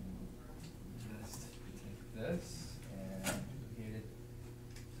 Just take this and duplicate it.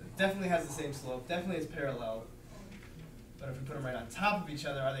 So it definitely has the same slope, definitely is parallel. But if we put them right on top of each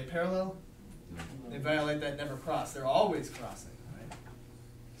other, are they parallel? They violate that never cross. They're always crossing, right?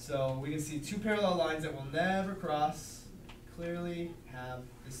 So we can see two parallel lines that will never cross clearly have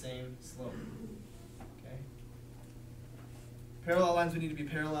the same slope. Okay? Parallel lines would need to be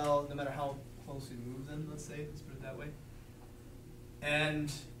parallel no matter how close we move them, let's say. Let's put it that way.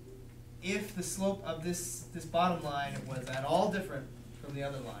 And if the slope of this bottom line was at all different from the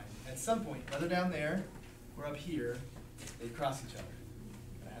other line, at some point, whether down there or up here, they cross each other.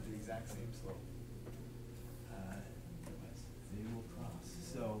 They have the exact same slope. Otherwise, they will cross.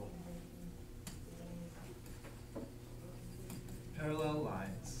 So, parallel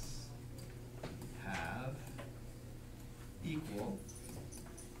lines have equal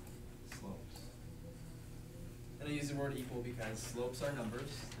slopes. And I use the word equal because slopes are numbers.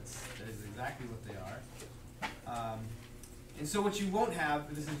 That is exactly what they are. And so what you won't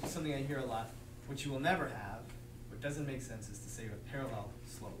have, this is something I hear a lot, what you will never have, what doesn't make sense is to say with parallel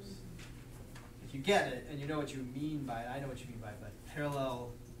slopes. If you get it, and you know what you mean by it, I know what you mean by it, but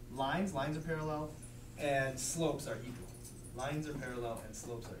parallel lines are parallel, and slopes are equal. Lines are parallel and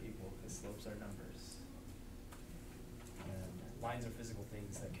slopes are equal, because slopes are numbers. And lines are physical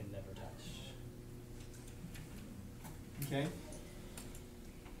things that can never touch. Okay?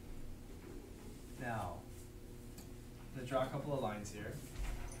 Now, I'm going to draw a couple of lines here.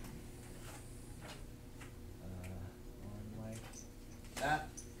 One like that.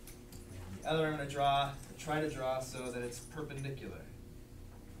 And the other I'm going to try to draw so that it's perpendicular.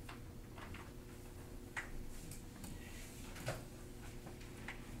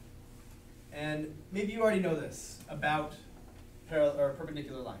 And maybe you already know this about parallel or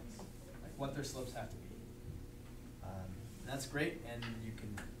perpendicular lines, like what their slopes have to be. That's great, and you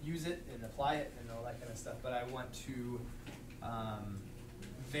can use it and apply it and all that kind of stuff, but I want to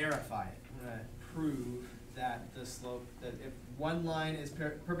verify it. I'm going to prove that the slope, that if one line is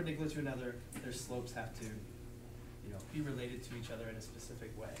perpendicular to another, their slopes have to, be related to each other in a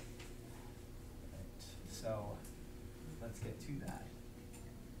specific way. Right. So let's get to that.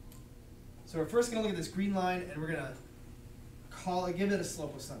 So we're first going to look at this green line, and we're going to give it a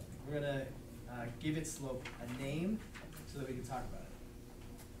slope of something. We're going to give its slope a name so that we can talk about it.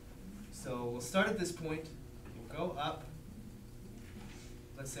 So we'll start at this point. We'll go up.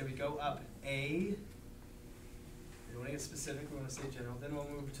 Let's say we go up A. We don't want to get specific. We want to say general. Then we'll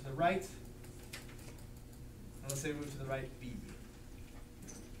move to the right. And let's say we move to the right B.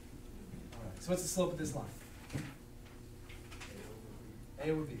 All right. So what's the slope of this line?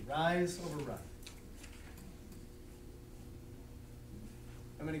 A over B. Rise over run.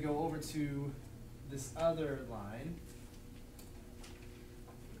 I'm going to go over to this other line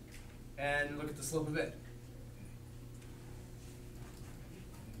and look at the slope of it.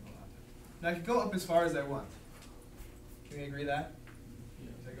 Now I can go up as far as I want. Can we agree that?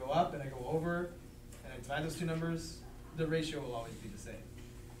 If I go up and I go over and I divide those two numbers, the ratio will always be the same.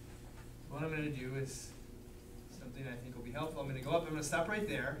 What I'm going to do is something I think will be helpful. I'm going to go up. I'm going to stop right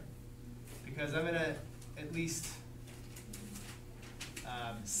there because I'm going to at least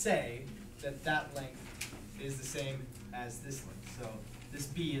say that that length is the same as this length. So this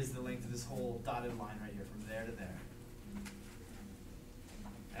B is the length of this whole dotted line right here from there to there.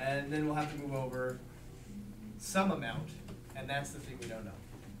 And then we'll have to move over some amount, and that's the thing we don't know.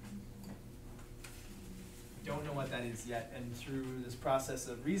 We don't know what that is yet, and through this process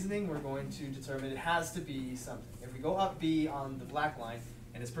of reasoning, we're going to determine it has to be something. If we go up B on the black line,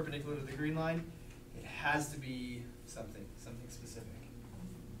 and it's perpendicular to the green line, it has to be something specific.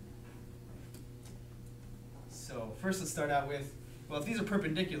 So first let's start out with, well, if these are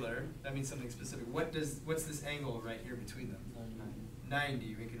perpendicular, that means something specific. What's this angle right here between them?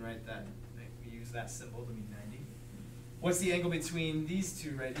 90. We can write that. We use that symbol to mean 90. What's the angle between these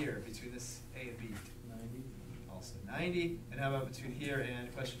two right here, between this A and B? 90. Also 90. And how about between here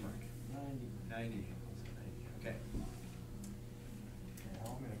and question mark? 90. 90. Also 90. Okay.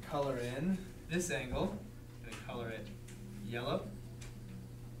 Now I'm going to color in this angle. I'm going to color it yellow.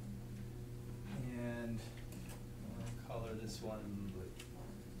 And color this one blue.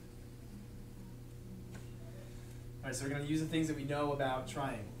 All right, so we're going to use the things that we know about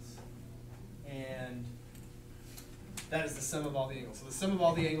triangles. And that is the sum of all the angles. So the sum of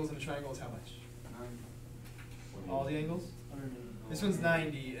all the angles in a triangle is how much? 180. All the angles? 180. This one's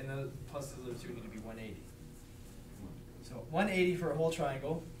 90, and the plus the other two need to be 180. So 180 for a whole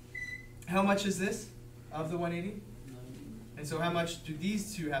triangle. How much is this of the 180? 90. And so how much do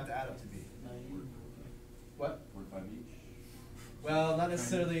these two have to add up to be? 90. What? 45 each. Well, not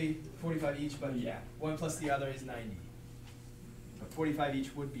necessarily 45 each, but Yeah. one plus the other is 90. But 45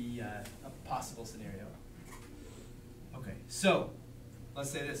 each would be a possible scenario. Okay, so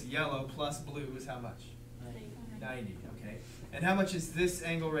let's say this yellow plus blue is how much? 90, okay. And how much is this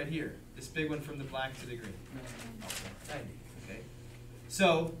angle right here? This big one from the black to the green? 90, okay.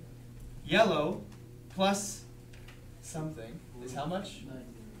 So yellow plus something is how much? 90.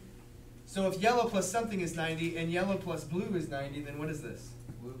 So if yellow plus something is 90 and yellow plus blue is 90, then what is this?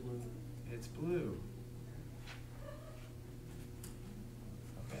 Blue. It's blue.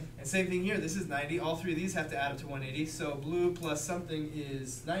 Okay. And same thing here, this is 90. All three of these have to add up to 180. So blue plus something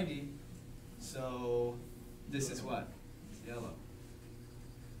is 90. So this is what? It's yellow.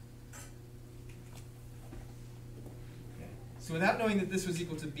 Okay. So without knowing that this was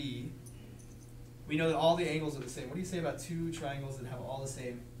equal to B, we know that all the angles are the same. What do you say about two triangles that have all the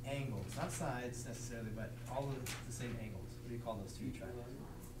same angles? Not sides necessarily, but all of the same angles. What do you call those two triangles?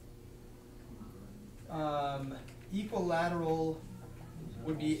 Equilateral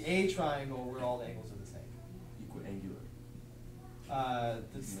would be a triangle where all the angles are the same. Equiangular.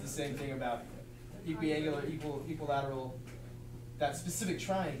 That's the same thing about equiangular, equilateral, that specific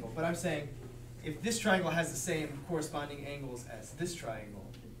triangle. But I'm saying if this triangle has the same corresponding angles as this triangle,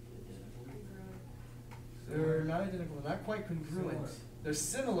 they're not identical, they're not quite congruent. Similar. They're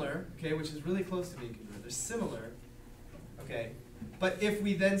similar, okay, which is really close to being congruent. They're similar, okay. But if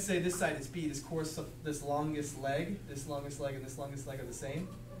we then say this side is B, this longest leg, and this longest leg are the same,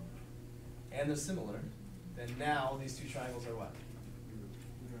 and they're similar, then now these two triangles are what?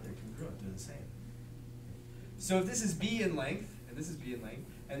 They're congruent, they're the same. So if this is B in length, and this is B in length,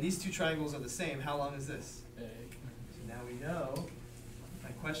 and these two triangles are the same, how long is this? A. So now we know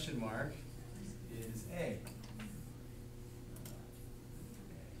my question mark is A.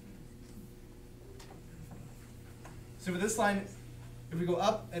 So for this line, if we go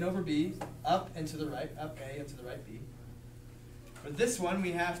up and over B, up and to the right, up A and to the right B. For this one,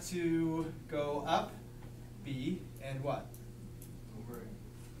 we have to go up B and what? Over A.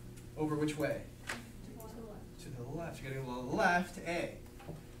 Over which way? To the left. You're going to go to the left, A.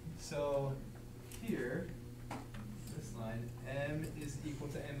 So here, this line, M is equal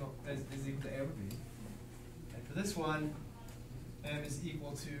to M is equal to A over B. And for this one, M is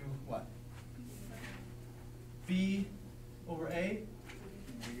equal to what? B over A?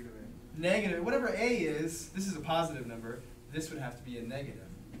 Negative A. Negative, whatever A is, this is a positive number, this would have to be a negative.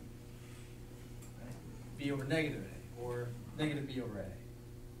 Right? B over negative A, or negative B over A.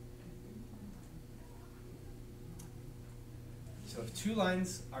 So if two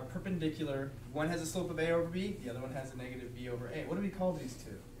lines are perpendicular, one has a slope of A over B, the other one has a negative B over A. What do we call these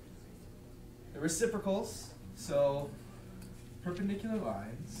two? They're reciprocals, so perpendicular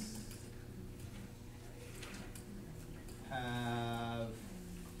lines have,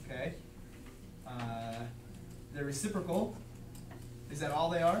 okay, they're reciprocal. Is that all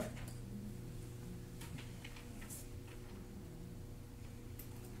they are?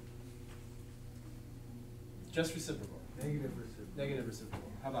 Just reciprocal. Negative reciprocal. Negative reciprocal.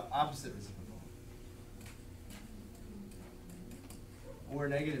 How about opposite reciprocal? Or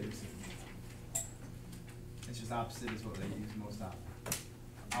negative reciprocal? It's just opposite is what they use most often.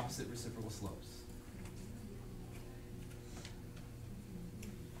 Opposite reciprocal slopes.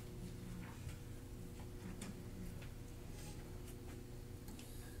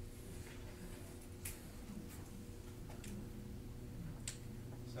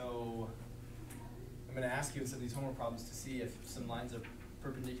 So I'm going to ask you in some of these homework problems to see if some lines are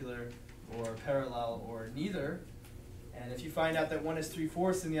perpendicular or parallel or neither. And if you find out that one is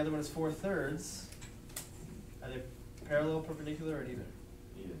 3/4 and the other one is 4/3, are they parallel, perpendicular, or neither?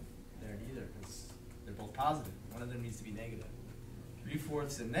 Neither. They're neither because they're both positive. One of them needs to be negative.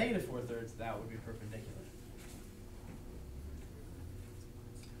 3/4 and negative 4/3, that would be perpendicular.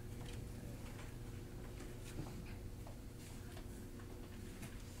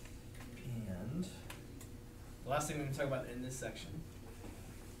 And the last thing we're going to talk about in this section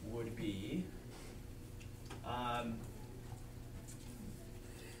would be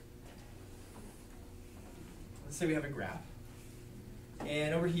let's say we have a graph.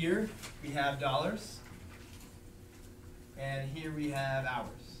 And over here we have dollars. And here we have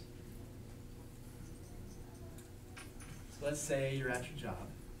hours. So let's say you're at your job.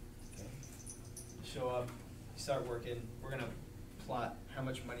 Okay. You show up, you start working. We're going to plot how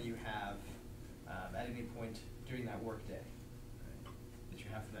much money you have at any point during that work day, right, that you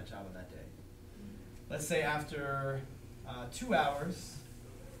have for that job on that day. Let's say after 2 hours,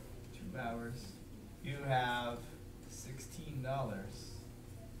 you have $16.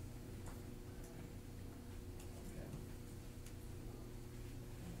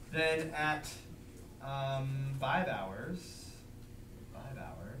 Then at 5 hours,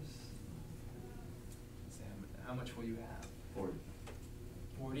 let's say how much will you have? 40.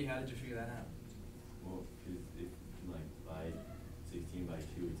 40, how did you figure that out? Well, because if like by 16 by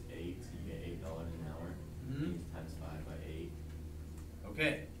 2, it's 8, so you get $8 an hour. Mhm. Times 5 by 8.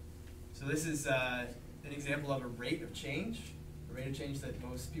 Okay, so this is an example of a rate of change that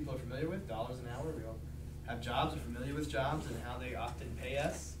most people are familiar with, dollars an hour. We all have jobs, are familiar with jobs and how they often pay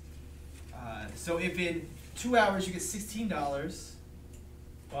us. So if in 2 hours you get $16,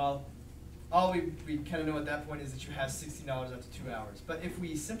 Well, all we kind of know at that point is that you have $16 after 2 hours. But if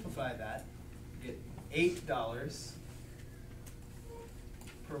we simplify that, we get $8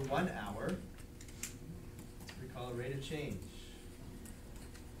 per 1 hour. That's what we call a rate of change.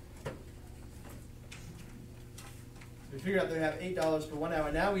 So we figured out that we have $8 per 1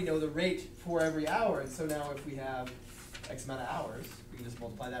 hour. Now we know the rate for every hour. And so now if we have X amount of hours, we can just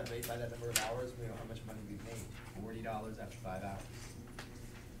multiply that rate by that number of hours. We know how much money we've made. $40 after 5 hours.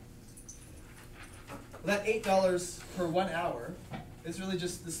 Well, that $8 per 1 hour is really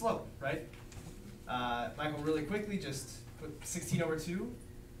just the slope, right? Michael really quickly just put 16 over 2,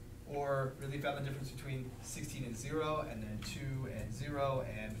 or really found the difference between 16 and 0, and then 2 and 0,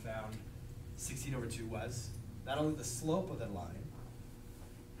 and found 16 over 2 was not only the slope of the line,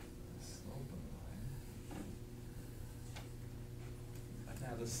 but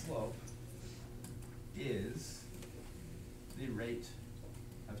now the slope is the rate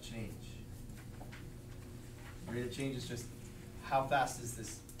of change. The rate of change is just how fast is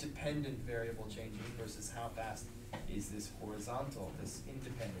this dependent variable changing versus how fast is this horizontal, this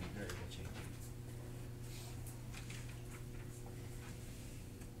independent variable changing.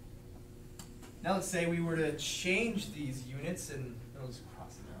 Now let's say we were to change these units, and I'll just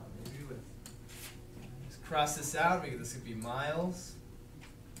cross it out. Maybe with just cross this out. Maybe this could be miles,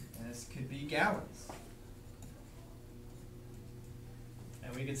 and this could be gallons.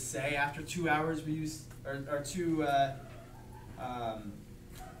 And we could say after 2 hours we use,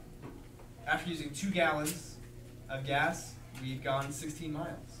 after using 2 gallons of gas, we've gone 16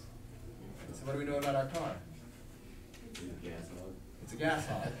 miles. So what do we know about our car? It's a gas hog. It's a gas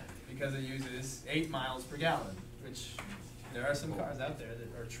hog because it uses 8 miles per gallon, which there are some cars out there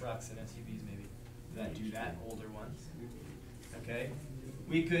that are trucks and SUVs maybe that do that, older ones. Okay,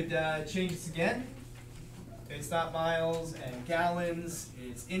 we could change this again. It's not miles and gallons,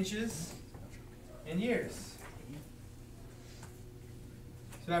 it's inches and years.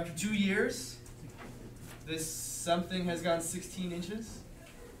 So after 2 years, this something has gone 16 inches.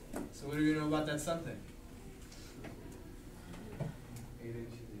 So what do we know about that something? 8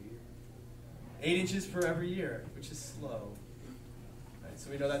 inches a year. 8 inches per every year, which is slow. Right, so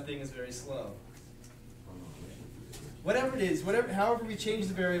we know that thing is very slow. Whatever it is, however we change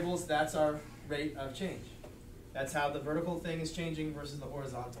the variables, that's our rate of change. That's how the vertical thing is changing versus the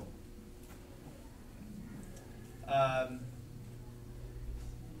horizontal. I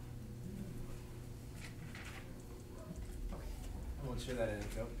won't share that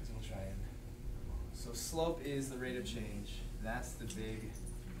anecdote because we'll try and. So slope is the rate of change. That's the big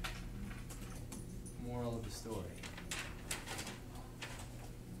moral of the story.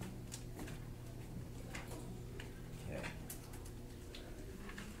 Okay.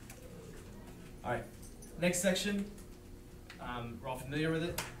 All right. Next section. We're all familiar with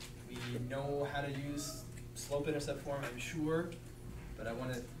it. We know how to use slope-intercept form, I'm sure, but I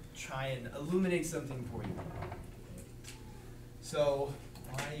want to try and illuminate something for you. So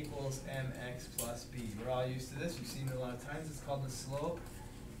y equals mx plus b. We're all used to this. We've seen it a lot of times. It's called the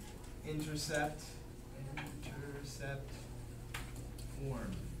slope-intercept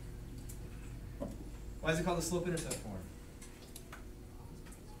form. Why is it called the slope-intercept form?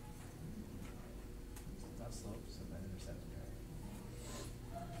 Not slope, so not intercept.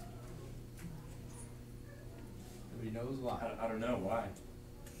 Nobody knows why. I don't know why.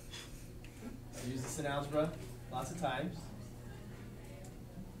 I use this in algebra lots of times.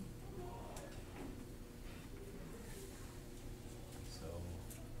 So,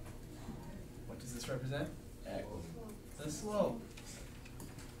 what does this represent? X. The slope.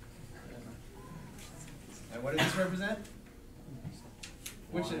 And what does this represent?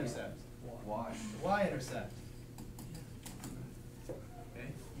 Which Y. intercept? Why? The y-intercept. Okay.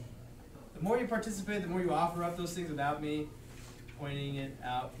 The more you participate, the more you offer up those things without me pointing it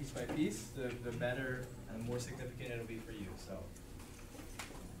out piece by piece, the better and more significant it'll be for you. So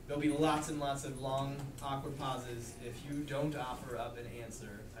there'll be lots and lots of long, awkward pauses. If you don't offer up an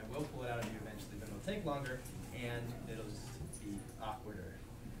answer, I will pull it out of you eventually, but it'll take longer and it'll just be awkwarder.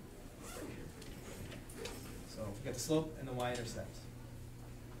 So we got the slope and the y-intercept.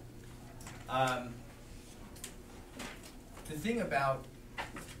 The thing about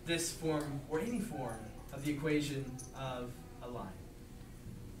this form, or any form of the equation of a line,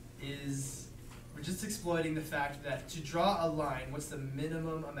 is we're just exploiting the fact that to draw a line, what's the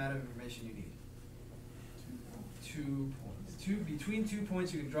minimum amount of information you need? 2 points. Between 2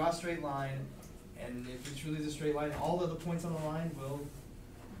 points, you can draw a straight line, and if it truly is a straight line, all of the points on the line will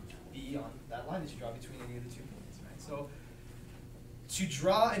be on that line that you draw between any of the 2 points, right? So to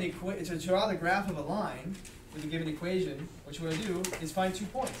draw the graph of a line, with a given equation, what you want to do is find 2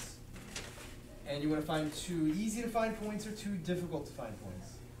 points. And you want to find 2 easy to find points or 2 difficult to find points?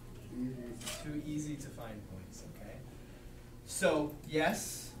 Too easy to find points, okay? So,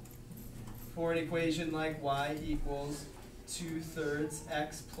 yes, for an equation like y equals 2/3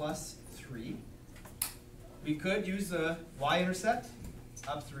 x plus 3, we could use the y-intercept,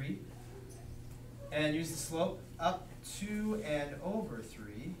 up 3, and use the slope, up 2 and over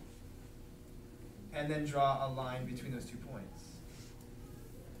 3, and then draw a line between those 2 points,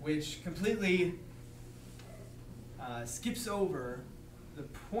 which completely skips over the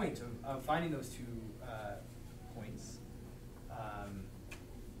point of finding those 2 points,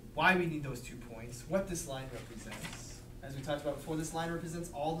 why we need those 2 points, what this line represents. As we talked about before, this line represents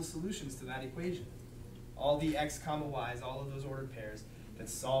all the solutions to that equation. All the x comma y's, all of those ordered pairs that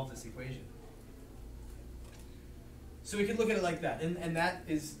solve this equation. So we could look at it like that, and that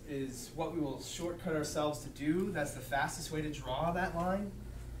is what we will shortcut ourselves to do. That's the fastest way to draw that line.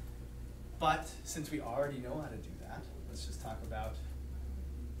 But since we already know how to do that, let's just talk about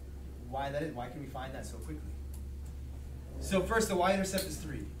why that is. Why can we find that so quickly? So first, the y-intercept is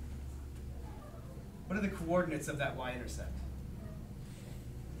 3. What are the coordinates of that y-intercept?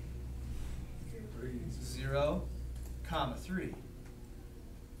 0, comma 3.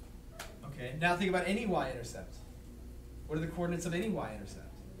 Okay, now think about any y-intercept. What are the coordinates of any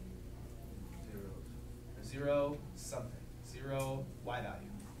y-intercept? 0 something. 0 y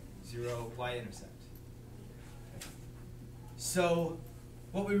value. 0 y-intercept. Okay. So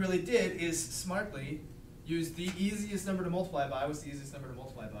what we really did is smartly use the easiest number to multiply by. What's the easiest number to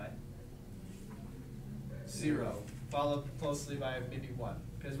multiply by? 0. Followed closely by maybe 1.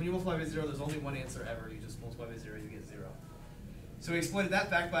 Because when you multiply by 0, there's only one answer ever. You just multiply by 0, you get 0. So we exploited that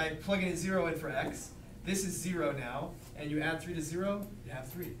fact by plugging in 0 in for x. This is 0 now, and you add 3 to 0, you have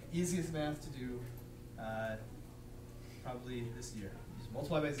 3. Easiest math to do probably this year. You just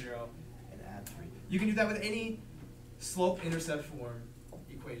multiply by 0 and add 3. You can do that with any slope-intercept form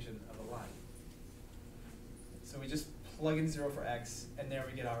equation of a line. So we just plug in 0 for x, and there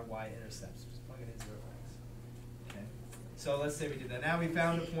we get our y-intercepts. Just plug it in 0 for x. Okay. So let's say we did that. Now we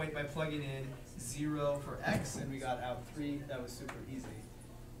found a point by plugging in 0 for x, and we got out 3. That was super easy.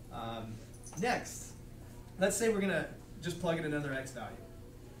 Next, let's say we're going to just plug in another x value.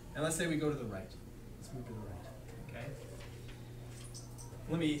 And let's say we go to the right. Let's move to the right. Okay?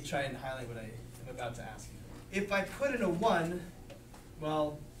 Let me try and highlight what I am about to ask you. If I put in a 1,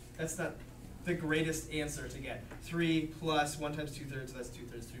 well, that's not the greatest answer to get. 3 plus 1 times 2/3, that's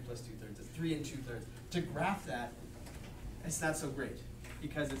 2/3. 3 plus 2/3, that's 3 and 2/3. To graph that, it's not so great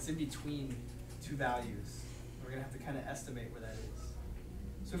because it's in between 2 values. We're going to have to kind of estimate where that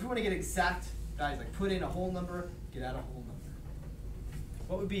is. So if we want to get exact values, like put in a whole number, get out a whole number.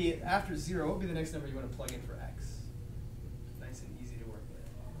 What would be, after 0, what would be the next number you want to plug in for x? Nice and easy to work with.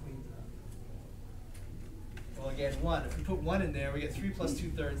 Cleans it up. Well, again, 1. If we put 1 in there, we get 3 plus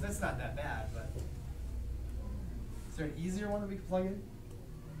 2/3. That's not that bad, but is there an easier one that we could plug in?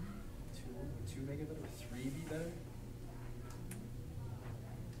 2 make it better? Would 3 be better?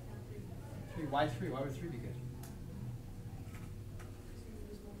 3. Why 3? Why would 3 be good?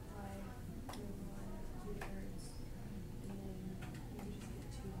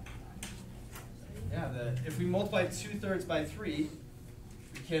 Yeah, if we multiply 2/3 by 3,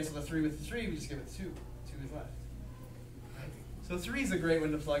 we cancel the 3 with the 3, we just give it 2. 2 is left. Right? So 3 is a great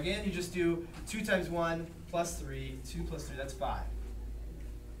one to plug in. You just do 2 times 1 plus 3, 2 plus 3, that's 5.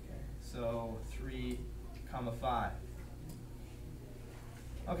 Okay, so 3, comma 5.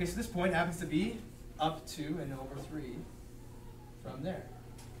 Okay, so this point happens to be up 2 and over 3 from there.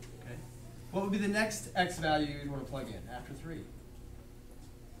 Okay. What would be the next x value you'd want to plug in after 3?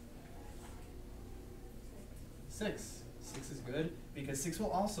 6. 6 is good because 6 will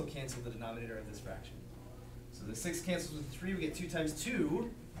also cancel the denominator of this fraction. So the 6 cancels with 3, we get 2 times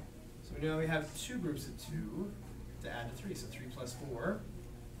 2. So we know we have 2 groups of 2 to add to 3. So 3 plus 4,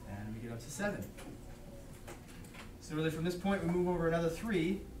 and we get up to 7. So really from this point we move over another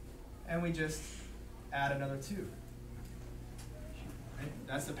 3, and we just add another 2. Right?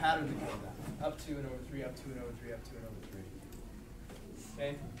 That's the pattern that goes that. Up 2 and over 3, up 2 and over 3, up 2 and over 3.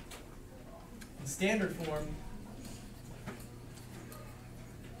 Okay? In standard form,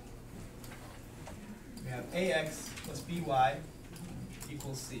 we have ax plus by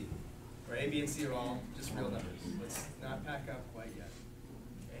equals c, where a, b, and c are all just real numbers. Let's not pack up quite yet.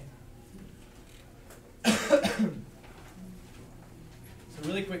 Okay? So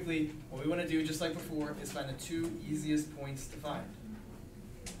really quickly, what we want to do, just like before, is find the 2 easiest points to find.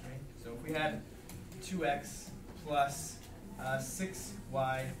 Okay? So if we had 2x plus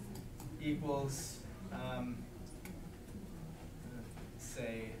 6y equals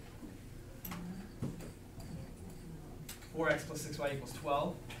say 4x plus 6y equals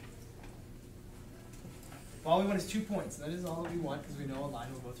 12. All we want is 2 points. That is all we want because we know a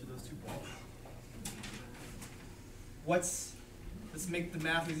line will go through those 2 points. Let's make the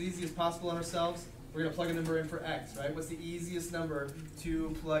math as easy as possible on ourselves. We're going to plug a number in for x, right? What's the easiest number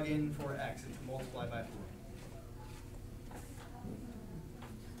to plug in for x and to multiply by 4?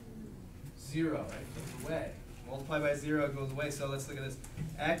 0, right? Goes away. Multiply by 0 goes away. So let's look at this.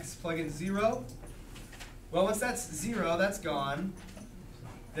 X, plug in 0. Well, once that's 0, that's gone.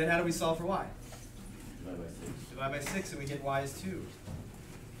 Then how do we solve for y? Divide by 6. Divide by 6 and we get y is 2.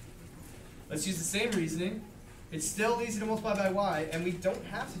 Let's use the same reasoning. It's still easy to multiply by y, and we don't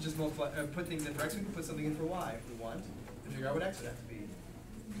have to just put things in for x. We can put something in for y if we want to figure out what x would have to be.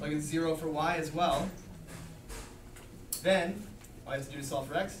 Plug in 0 for y as well. Then, all I have to do to solve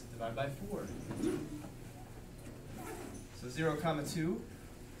for x, divide by 4. So 0, 2,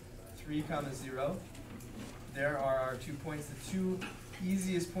 3, 0. There are our 2 points, the 2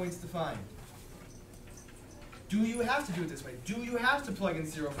 easiest points to find. Do you have to do it this way? Do you have to plug in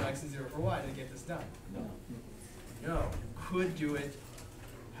 0 for x and 0 for y to get this done? No. No. You could do it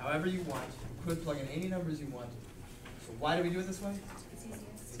however you want. You could plug in any numbers you want. So why do we do it this way? It's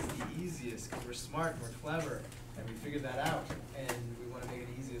easiest. It's the easiest because we're smart and we're clever and we figured that out and we want to make it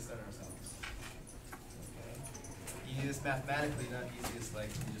easiest on ourselves. Okay. Easiest mathematically, not easiest like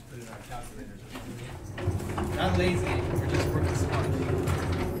you just put it in our calculators or something. Not lazy, we're just working smart.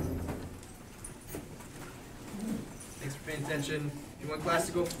 Thanks for paying attention. You want class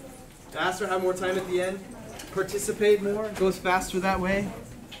to go faster, have more time at the end? Participate more? It goes faster that way?